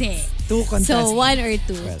contestants. 2 contestants. So 1 or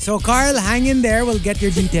 2. So Carl, hang in there. We'll get your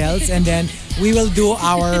details and then we will do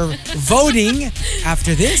our voting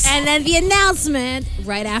after this. And then the announcement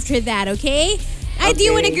right after that, okay? Do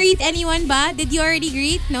you want to greet anyone ba? Did you already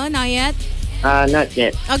greet? No, not yet? Not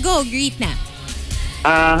yet. Go, greet na.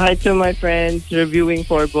 Hi to my friends reviewing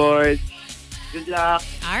 4 boards. Good luck.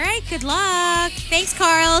 All right, good luck. Thanks,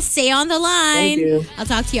 Carl. Stay on the line. Thank you. I'll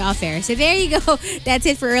talk to you off air. So there you go. That's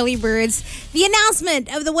it for Early Birds. The announcement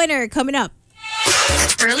of the winner coming up.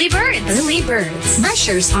 Early Birds.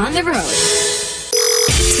 Mushers on the road.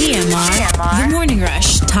 TMR. The Morning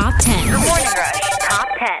Rush Top 10. The Morning Rush Top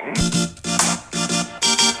 10.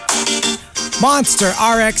 Monster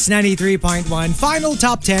RX 93.1 final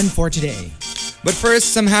top 10 for today. But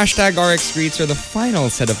first, some hashtag RX greets are the final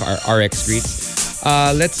set of our RX greets.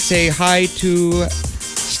 Let's say hi to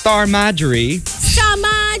Star Marjorie.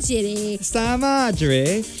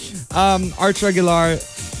 Arch Aguilar,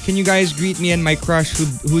 can you guys greet me and my crush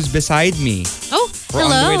who's beside me? Oh, We're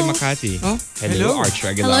hello. on the way to Makati. Oh, hello, hello. Arch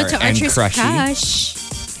Aguilar Hello to and Archer's Crushy. crush.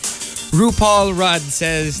 RuPaul Rudd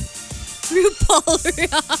says, RuPaul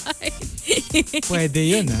Rudd. Pwede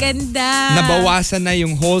yun, ha? Ganda. nabawasan na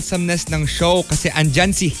yung wholesomeness ng show kasi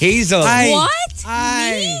andyan si Hazel. Ay. What?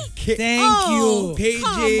 Ay, Ki- thank Oh. you.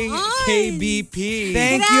 Paging Come on. KBP.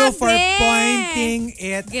 Thank you for Grabe. pointing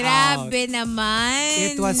it out. Grabe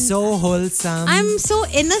naman. It was so wholesome. I'm so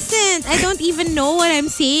innocent. I don't even know what I'm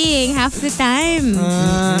saying half the time.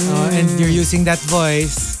 And you're using that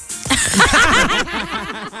voice.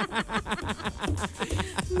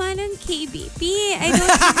 Manang KBP. I don't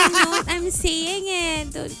even know what I'm saying eh.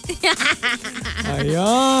 Don't...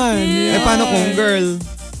 Ayun. Eh, paano kung girl?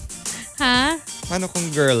 Ha? Paano kung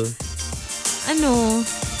girl? Ano?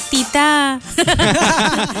 Tita.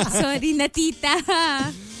 Sorry na tita.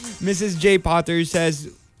 Mrs. J. Potter says,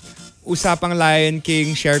 usapang Lion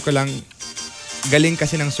King, share ko lang, galing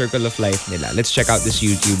kasi ng Circle of Life nila. Let's check out this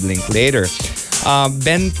YouTube link later.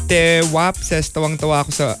 Bente Wap says, tawang-tawa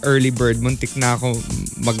ako sa early bird. Muntik na ako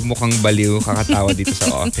magmukhang baliw kakatawa dito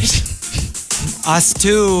sa office. Us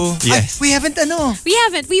too. Yes. We haven't We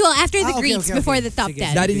haven't. We will after the okay, greets okay, before okay. the top Sige.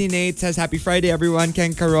 10. Daddy ni Nate says, Happy Friday, everyone.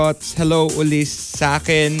 Ken Carots. Hello, Ulis. Sa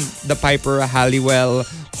akin, The Piper Halliwell,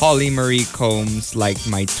 Holly Marie Combs liked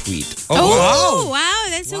my tweet. Oh, wow.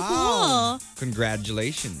 That's so cool.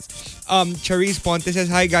 Congratulations. Charisse Ponte says,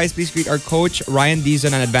 Hi guys, please greet our coach, Ryan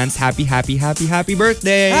Dizon, an advance happy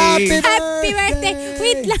birthday. Happy Happy birthday.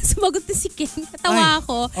 Wait lang, sumagot na si Ken. Natawa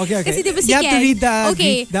ako. Okay. Kasi diba si You have to Ken? read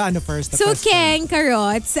Okay. the first. The So question. Ken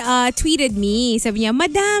Carots tweeted me. Sabi niya,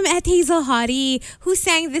 Madam at Hazel Hottie, who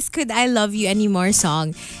sang this Could I Love You Anymore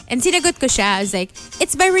song? And sinagot ko siya. I was like,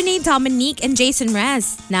 it's by Renee Dominique and Jason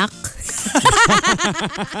Mraz. Nak.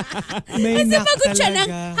 May nak Sumagot siya ng,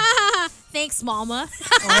 talaga. ha ha ha. Thanks, Mama.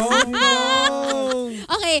 Oh no.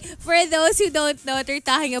 Okay, for those who don't know what we're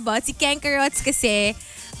talking about, si Ken Carots kasi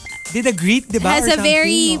Did a greet, di ba? has or a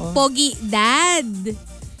very something? Oo. pogi dad.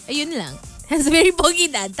 Ayun lang. Has a very pogi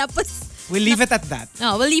dad. Tapos, We'll leave it at that.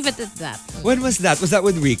 we'll leave it at that. When was that? Was that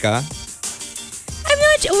with Rika? I'm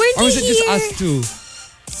not sure. Weren't Or was it you just here? us two?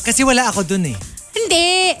 Kasi wala ako dun eh.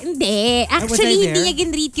 Hindi. was I Actually, hindi there? niya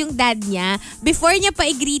ginreet yung dad niya. Before niya pa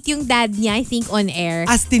i-greet yung dad niya, I think on air.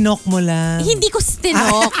 As tinok mo lang. Hindi ko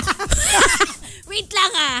stinok. Wait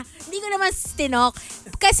lang Hindi ko naman stinok.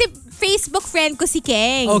 Kasi Facebook friend ko si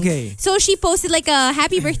Keng. Okay. So she posted like a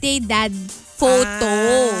happy birthday dad photo.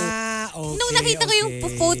 Okay, Nung nakita ko yung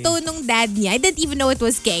photo nung dad niya, I didn't even know it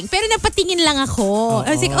was Keng. Pero napatingin lang ako.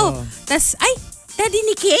 I was like, tas, ay, daddy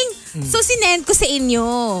ni Keng. So sinend ko sa inyo.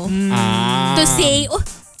 To say,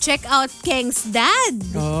 check out Keng's dad.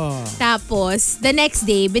 Oh. Tapos, the next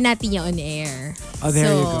day, binati niya on air. Oh,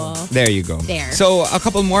 there you go. There you go. There. So, a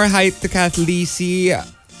couple more. Hi to Kath Lisi.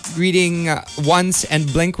 Greeting Once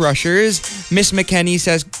and Blink Rushers. Miss McKenny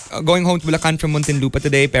says, going home to Bulacan from Muntinlupa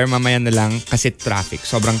today, pero mamaya na lang kasi traffic.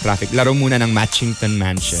 Sobrang traffic. Laro muna ng Matchington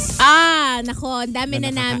Mansion. Nako, ang dami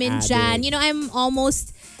na namin dyan. You know, I'm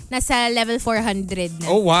almost nasa level 400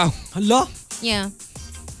 na. Oh, wow. Hala. Yeah.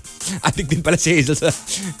 Adik din pala si Hazel sa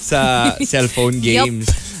cellphone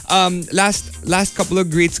games. Last couple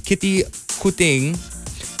of greets. Kitty Kuting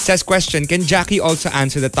says, question, can Jackie also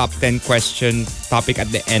answer the top 10 question topic at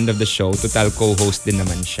the end of the show? Total co-host din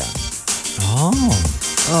naman siya.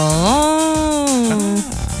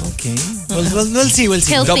 Okay. We'll see.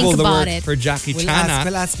 He'll Double think the about work it. for Jackie We'll Chana.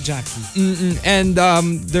 ask Jackie. And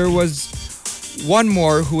there was one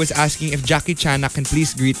more who was asking if Jackie Chana can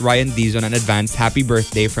please greet Ryan Dizon an advanced happy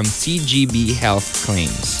birthday from CGB Health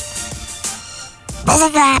Claims.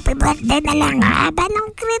 Happy birthday na lang haba ng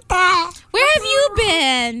krita. Where have you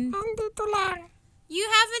been? Nandito lang. You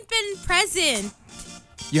haven't been present.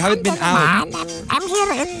 You haven't been out. I'm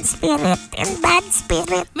here in spirit, in bad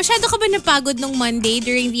spirit. Masyado ka ba napagod nung Monday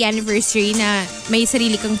during the anniversary na may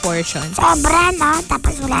sarili kang portion? Sobra, no?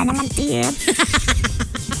 Tapos wala naman tip.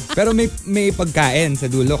 Pero may pagkain sa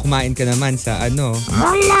dulo. Kumain ka naman sa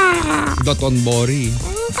Wala. Dotonbori.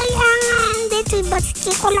 Kaya nga, hindi. Si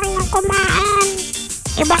Chico lang ang kumaan.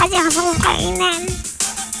 Iba kasi gusto kong kainin.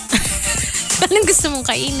 Anong gusto mong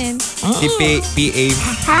kainin? Si P.A.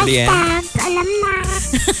 Lien. Hashtag, alam na.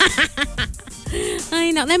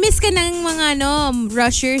 Ay, no. Na-miss ka ng mga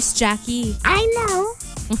rushers, Jackie. I know.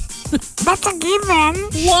 That's a given.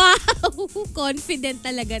 Wow! Confident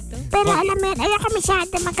talaga to. Pero alam mo yun, ayoko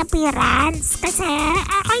masyado mag-appearance kasi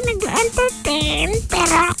ako'y nag-entertain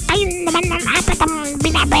pero kayo naman ng apat ang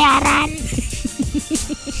binabayaran.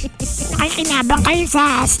 Nakikinabang kayo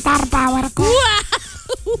sa star power ko. Wow!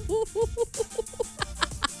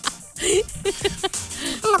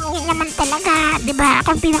 Alam niyo naman talaga, di ba?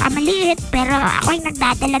 Ako ang pinakamaliit pero ako'y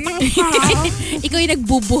nagdadala ng isa. Ikaw yung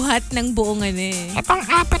nagbubuhat ng buong Itong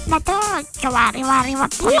apat na to, kawari-wari-wak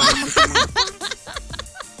po.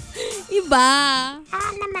 Iba.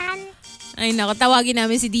 Naman. Ay nako, tawagin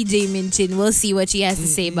namin si DJ Minchin. We'll see what she has to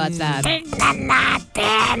say about that. Tignan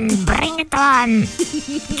natin. Bring it on.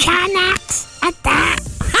 Chanax, attack.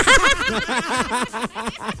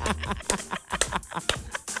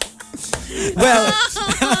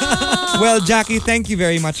 Well, Jackie, thank you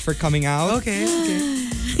very much for coming out Okay.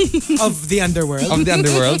 Of the underworld. of the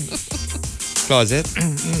underworld closet.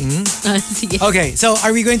 Sige. Okay, so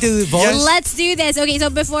are we going to vote? Let's do this. Okay, so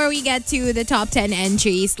before we get to the top 10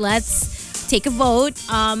 entries, let's take a vote.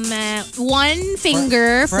 One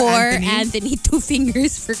finger For for Anthony? Anthony, 2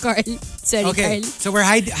 fingers for Carl. Sorry, Okay, Carl. so we're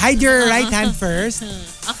hide your right hand first.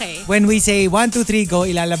 Okay. When we say 1, 2, 3, go,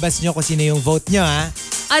 ilalabas nyo kung sino yung vote nyo, ha?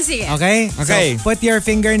 Sige. Okay? Okay. So, put your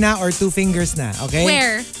finger na or 2 fingers na, okay?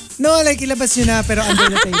 Where? No, like ilabas nyo na pero under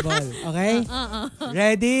the table. Okay?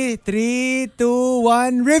 Ready? 3, 2,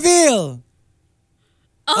 1, reveal!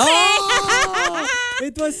 Okay.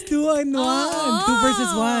 It was 2-1. 2 versus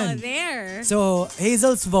 1. There. So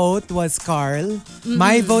Hazel's vote was Carl.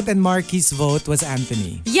 My vote and Markki's vote was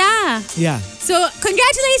Anthony. Yeah. Yeah. So,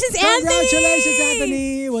 congratulations, Anthony! Congratulations,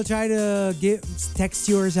 Anthony! We'll try to text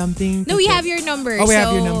you or something. No, we have your number. Oh, we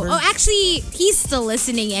have your number. Oh, actually, he's still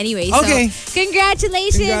listening anyway. Okay. So,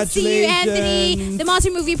 congratulations to you, Anthony. The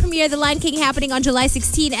Monster movie premiere, The Lion King, happening on July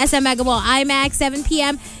 16, SM Mega Mall IMAX, 7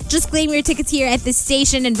 p.m. Just claim your tickets here at the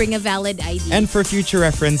station and bring a valid ID. And for future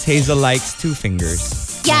reference, Hazel likes 2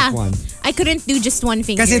 fingers. Yeah. Not one. I couldn't do just one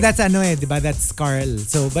finger. Kasi that's diba? That's Carl.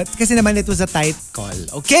 So, but kasi naman it was a tight call.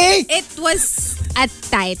 Okay? It was a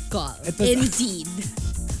tight call. Indeed.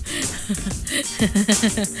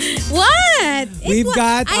 What?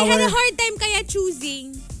 I had a hard time kaya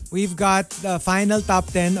choosing. We've got the final top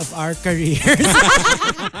 10 of our careers.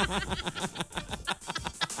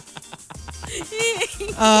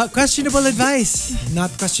 Questionable advice,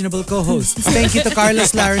 not questionable co-hosts. Thank you to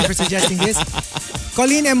Carlos Laren for suggesting this.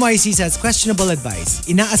 Colleen MYC says, questionable advice.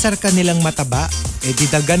 Inaasar ka nilang mataba,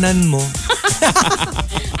 didaganan mo.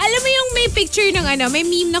 Alam mo yung may picture ng may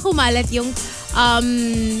meme na kumalat yung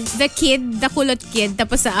the kulot kid,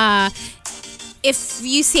 tapos if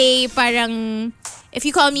you say parang, if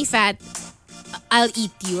you call me fat, I'll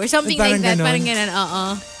eat you or something like that. Parang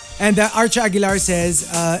ganon, And Archer Aguilar says,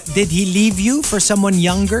 did he leave you for someone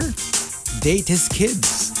younger? Date his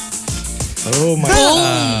kids. Oh my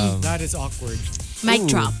God. That is awkward. Mic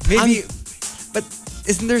drop. Maybe, but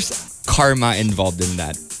isn't there karma involved in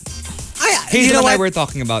that? Hazel and I were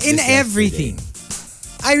talking about in this everything.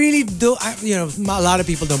 I really do. A lot of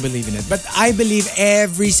people don't believe in it, but I believe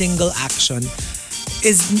every single action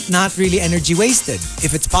is not really energy wasted.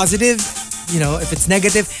 If it's positive, if it's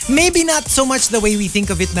negative, maybe not so much the way we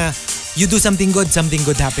think of it na you do something good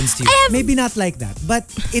happens to you. Maybe not like that, but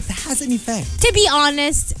it has an effect. To be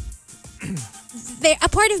honest, a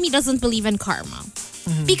part of me doesn't believe in karma.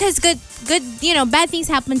 Mm-hmm. Because good, bad things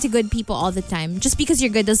happen to good people all the time. Just because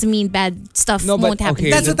you're good doesn't mean bad stuff won't happen.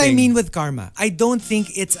 That's what I mean with karma. I don't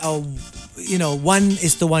think it's a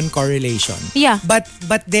 1:1 correlation. Yeah. But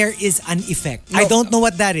there is an effect. I don't know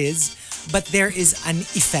what that is, but there is an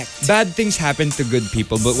effect. Bad things happen to good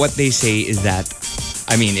people, but what they say is that,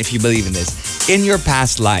 if you believe in this, in your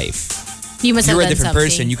past life, you were a different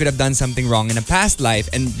person. You could have done something wrong in a past life,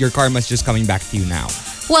 and your karma's just coming back to you now.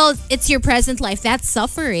 Well, it's your present life. That's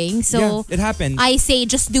suffering. So yeah, it happened. I say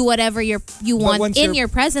just do whatever you want in your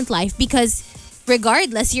present life, because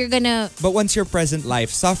regardless, you're gonna... But once your present life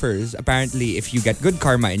suffers, apparently if you get good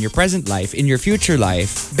karma in your present life, in your future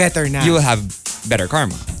life, better now. You will have better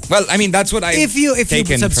karma. Well, that's what I've if you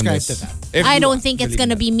taken subscribe from this. to that. I don't think it's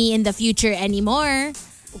gonna be me in the future anymore.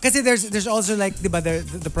 Kasi there's also diba,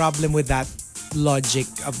 the problem with that logic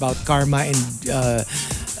about karma and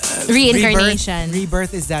reincarnation.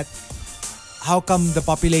 Rebirth is that how come the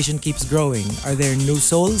population keeps growing? Are there new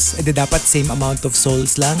souls? Dapat same amount of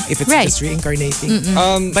souls lang if it's just reincarnating.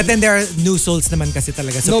 But then there are new souls naman kasi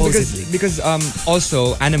talaga supposedly. No, because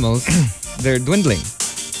also animals they're dwindling.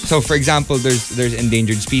 So for example, there's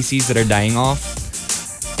endangered species that are dying off,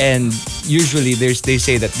 and usually they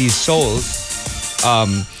say that these souls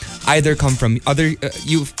either come from other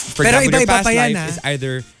for example, your past life is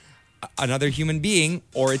either another human being,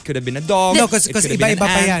 or it could have been a dog. No, because iba-iba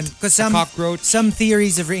pa yan. Because cockroach. Some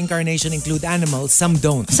theories of reincarnation include animals, some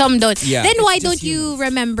don't. Some don't. Yeah. Then why don't you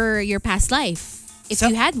remember your past life? If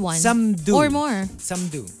you had one. Some do. Or more. Some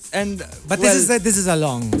do. But this is a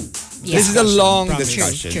long... Yeah. This is a long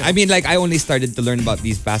discussion. True. I only started to learn about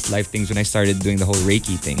these past life things when I started doing the whole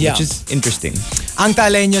Reiki thing, which is interesting. Ang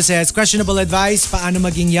Taleño says, questionable advice, paano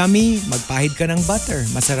maging yummy? Magpahid ka ng butter.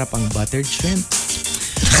 Masarap ang buttered shrimp.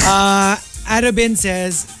 Arabin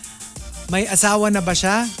says, may asawa na ba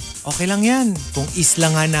siya? Okay lang yan. Kung isla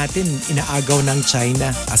nga natin, inaagaw ng China,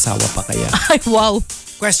 asawa pa kaya? Ay, wow.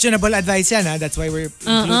 Questionable advice yan, ha? That's why we're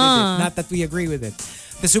included it. Not that we agree with it.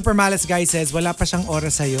 The Super Malas guy says, wala pa siyang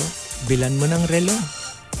oras sa'yo, bilan mo ng relo.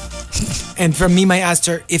 And from me, my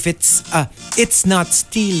answer, if it's not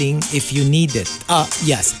stealing if you need it.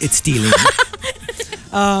 Yes, it's stealing.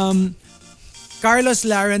 Carlos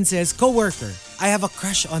Laren says, co-worker, I have a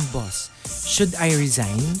crush on boss. Should I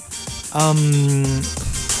resign?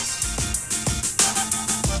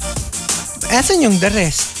 Asan yung the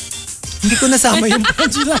rest? Hindi ko nasama yung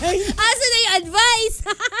punchline. Asan na yung advice?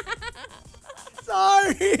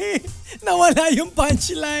 Sorry. Nawala yung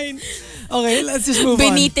punchline. Okay, let's just move on.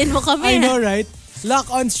 Binitin mo kami. I know, right?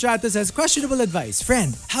 Lock on Strato says, questionable advice.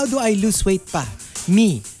 Friend, how do I lose weight pa?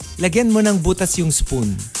 Me, lagyan mo ng butas yung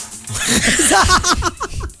spoon.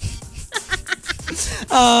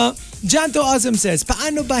 Janto Awesome says,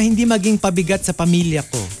 paano ba hindi maging pabigat sa pamilya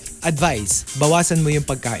ko? Advice, bawasan mo yung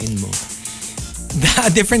pagkain mo. A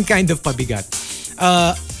different kind of pabigat.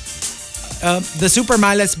 The super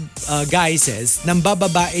malas guy says, nang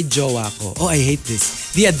bababae jowa ko. Oh, I hate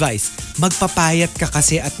this. The advice, magpapayat ka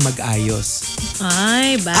kasi at mag-ayos.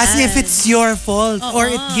 Ay, bad. As if it's your fault or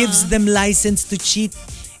it gives them license to cheat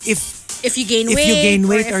if you gain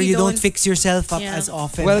weight or you don't fix yourself up as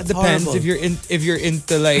often. Well, it That's depends. horrible. If you're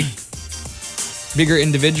into like bigger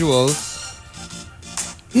individuals.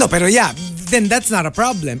 No, pero yeah, then that's not a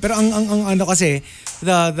problem. Pero ang ano kasi,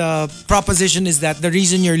 the proposition is that the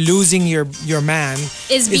reason you're losing your man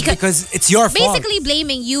is because it's your fault. Basically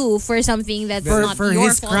blaming you for something that's not for your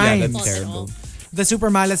his fault. crimes. Yeah, that's terrible. The super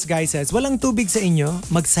malas guy says, walang tubig sa inyo,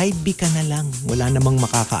 mag-side B ka na lang. Wala namang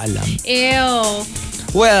makakaalam. Ew.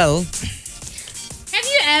 Well, have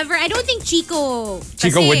you ever? I don't think Chico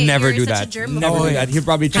would never do you're that. such a Never do that. He'll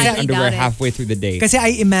probably change Highly underwear doubt it. halfway through the day. Kasi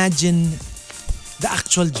I imagine the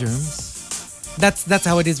actual germs. That's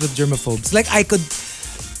how it is with germaphobes. Like I could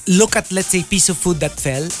look at, let's say, piece of food that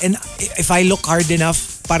fell, and if I look hard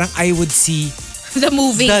enough, parang I would see the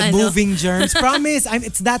moving germs. Promise,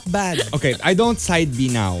 it's that bad. Okay, I don't side B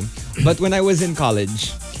now, but when I was in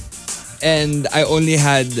college and I only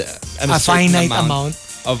had a finite amount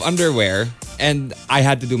of underwear and I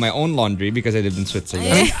had to do my own laundry because I lived in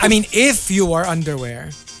Switzerland. I mean, if you wore underwear.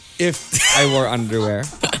 If I wore underwear.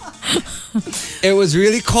 It was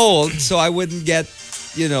really cold, so I wouldn't get,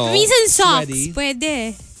 Reason socks, sweaty.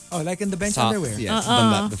 pwede. Oh, like in the bench Socks, underwear. yes.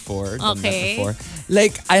 Done that before. Okay.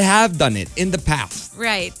 Like, I have done it in the past.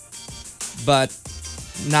 Right. But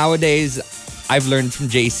nowadays, I've learned from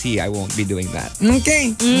JC, I won't be doing that.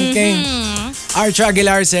 Okay. Arch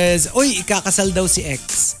Aguilar says, uy, ikakasal daw si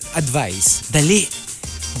ex. Advice, dali.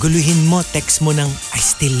 Guluhin mo, text mo ng, I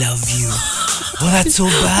still love you. Oh, that's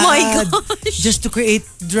so bad. My gosh. Just to create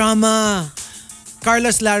drama.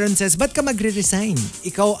 Carlos Laron says, ba't ka magre-resign?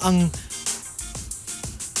 Ikaw ang...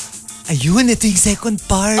 Ayun, ito yung second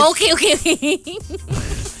part. Okay.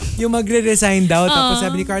 Yung magre-resign daw. Tapos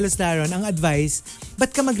sabi ni Carlos Laron, ang advice,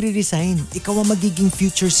 ba't ka magre-resign? Ikaw ang magiging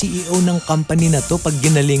future CEO ng company na to pag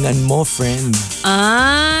ginalingan mo, friend.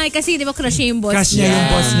 Kasi di ba crush niya yung boss Crush niya yung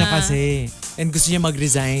boss niya kasi. And gusto niya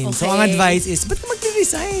mag-resign. So Okay. ang advice is, ba't ka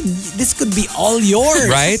magre-resign? This could be all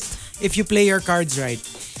yours. Right? If you play your cards right.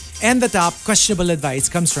 And the top questionable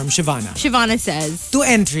advice comes from Shivana. Shivana says, 2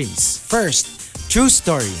 entries. First, true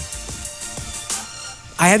story.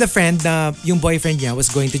 I had a friend na yung boyfriend niya was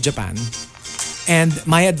going to Japan. And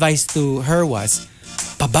my advice to her was,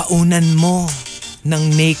 pabaunan mo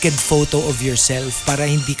ng naked photo of yourself para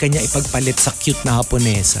hindi ka niya ipagpalit sa cute na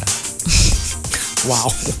Haponesa.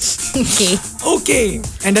 Wow. Okay.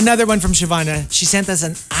 And another one from Shivana. She sent us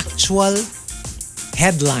an actual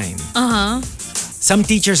headline. Some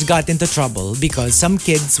teachers got into trouble because some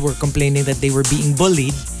kids were complaining that they were being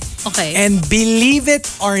bullied. Okay. And believe it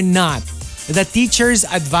or not, the teacher's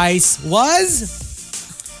advice was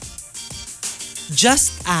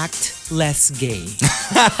just act less gay.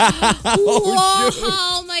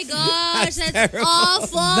 Oh my gosh, that's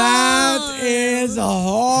awful. That is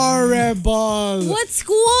horrible. What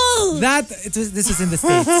school? This was in the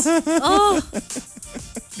States. Oh,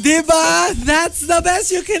 Diba? That's the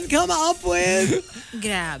best you can come up with.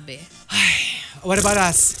 grabe. What about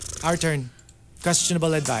us? Our turn.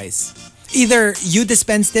 Questionable advice. Either you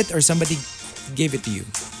dispensed it or somebody gave it to you.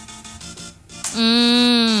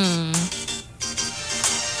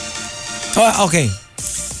 Oh, okay.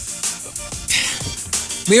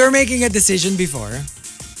 We were making a decision before.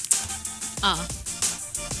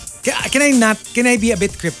 Can I be a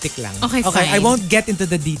bit cryptic lang? Okay, fine. I won't get into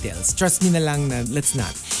the details. Trust me na lang na let's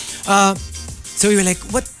not. So we were like,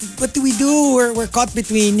 what do we do? We're caught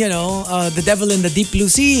between, the devil and the deep blue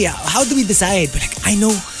sea. How do we decide? But like, I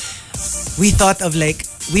know. We thought of like,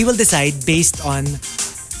 we will decide based on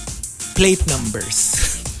plate numbers.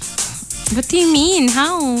 What do you mean?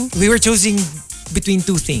 How? We were choosing between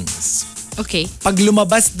 2 things. Okay. Pag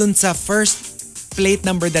lumabas dun sa first plate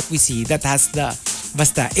number that we see that has the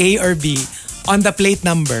basta A or B on the plate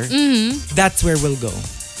number, that's where we'll go.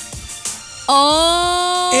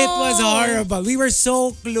 Oh! It was horrible. We were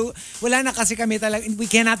so wala na kasi kami talaga. We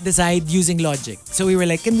cannot decide using logic. So we were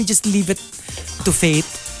like, can we just leave it to fate?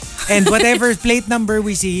 And whatever plate number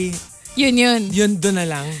we see, yun dun na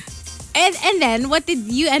lang. And then, what did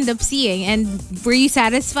you end up seeing? And were you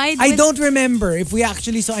satisfied? I don't remember if we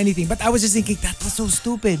actually saw anything, but I was just thinking, that was so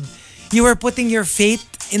stupid. You were putting your fate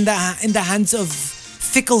in the hands of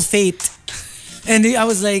fickle fate. And I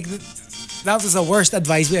was like, that was the worst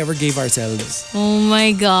advice we ever gave ourselves. Oh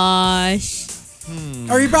my gosh.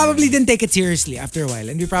 Or we probably didn't take it seriously after a while.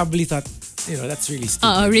 And we probably thought, that's really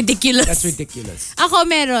stupid. Ridiculous. That's ridiculous. Ako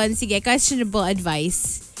meron, sige, questionable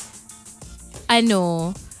advice.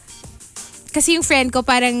 Kasi yung friend ko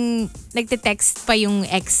parang nagte-text pa yung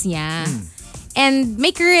ex niya. And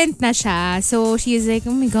may current na siya. So she's like,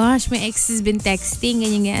 oh my gosh, my ex has been texting.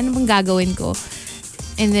 Ganyan. Ano bang gagawin ko?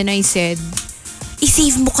 And then I said,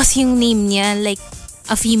 i-save mo kasi yung name niya like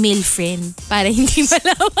a female friend para hindi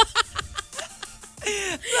malaman.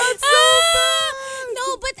 That's so bad. No,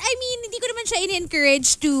 but I mean, hindi ko naman siya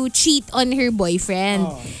in-encourage to cheat on her boyfriend.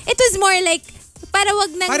 It was more like, para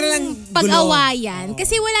wag nang pag-awayan.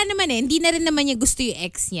 Kasi wala naman hindi na rin naman niya gusto yung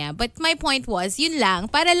ex niya. But my point was, yun lang,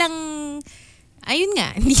 para lang, ayun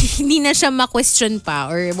nga, hindi na siya ma-question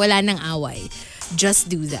pa or wala nang away. Just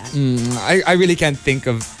do that. I really can't think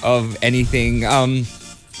of anything.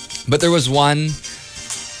 But there was one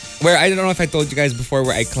where I don't know if I told you guys before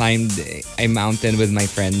where I climbed a mountain with my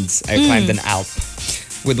friends. I climbed an Alp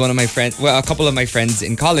with one of my friends, a couple of my friends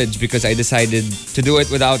in college because I decided to do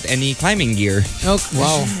it without any climbing gear. Oh,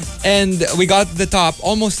 wow. And we got to the top,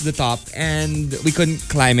 almost to the top, and we couldn't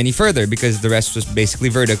climb any further because the rest was basically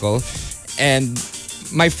vertical. And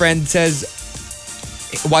my friend says,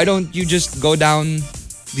 why don't you just go down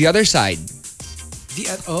the other side?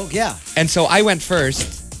 Yeah. And so I went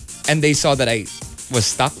first, and they saw that I was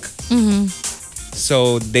stuck.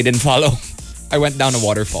 So they didn't follow. I went down a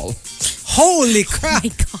waterfall. Holy crap! Oh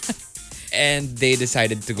my God. And they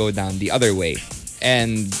decided to go down the other way.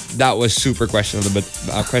 And that was super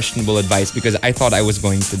questionable advice because I thought I was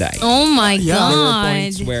going to die. Oh my God. There were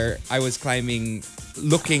points where I was climbing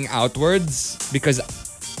looking outwards because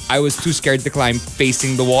I was too scared to climb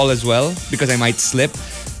facing the wall as well because I might slip.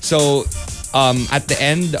 So at the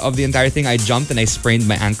end of the entire thing, I jumped and I sprained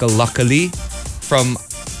my ankle. Luckily, from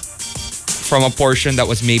a portion that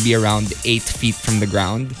was maybe around 8 feet from the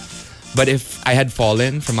ground. But if I had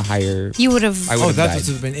fallen from a higher... You would have... I would have that died.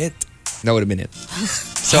 would have been it. That would have been it.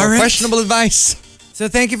 So, All right. questionable advice. So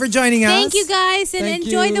thank you for joining us. Thank you guys and Thank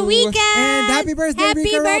enjoy you. the weekend. And happy birthday, Happy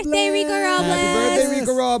Rico birthday, Robles. Rico Robles. Happy birthday,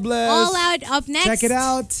 Rico Robles. All out up next. Check it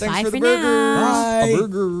out. Thanks Bye for the for burger. now. A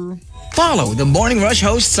burger. Follow the Morning Rush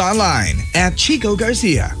hosts online at Chico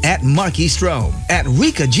Garcia, at Markki Strome, at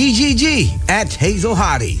Rika GGG, at Hazel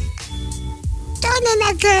Hottie. Tune in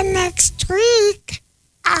again next week.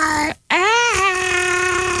 Our eyes.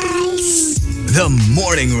 The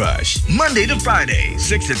Morning Rush, Monday to Friday,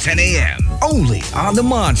 6 to 10 a.m. Only on the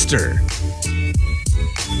Monster.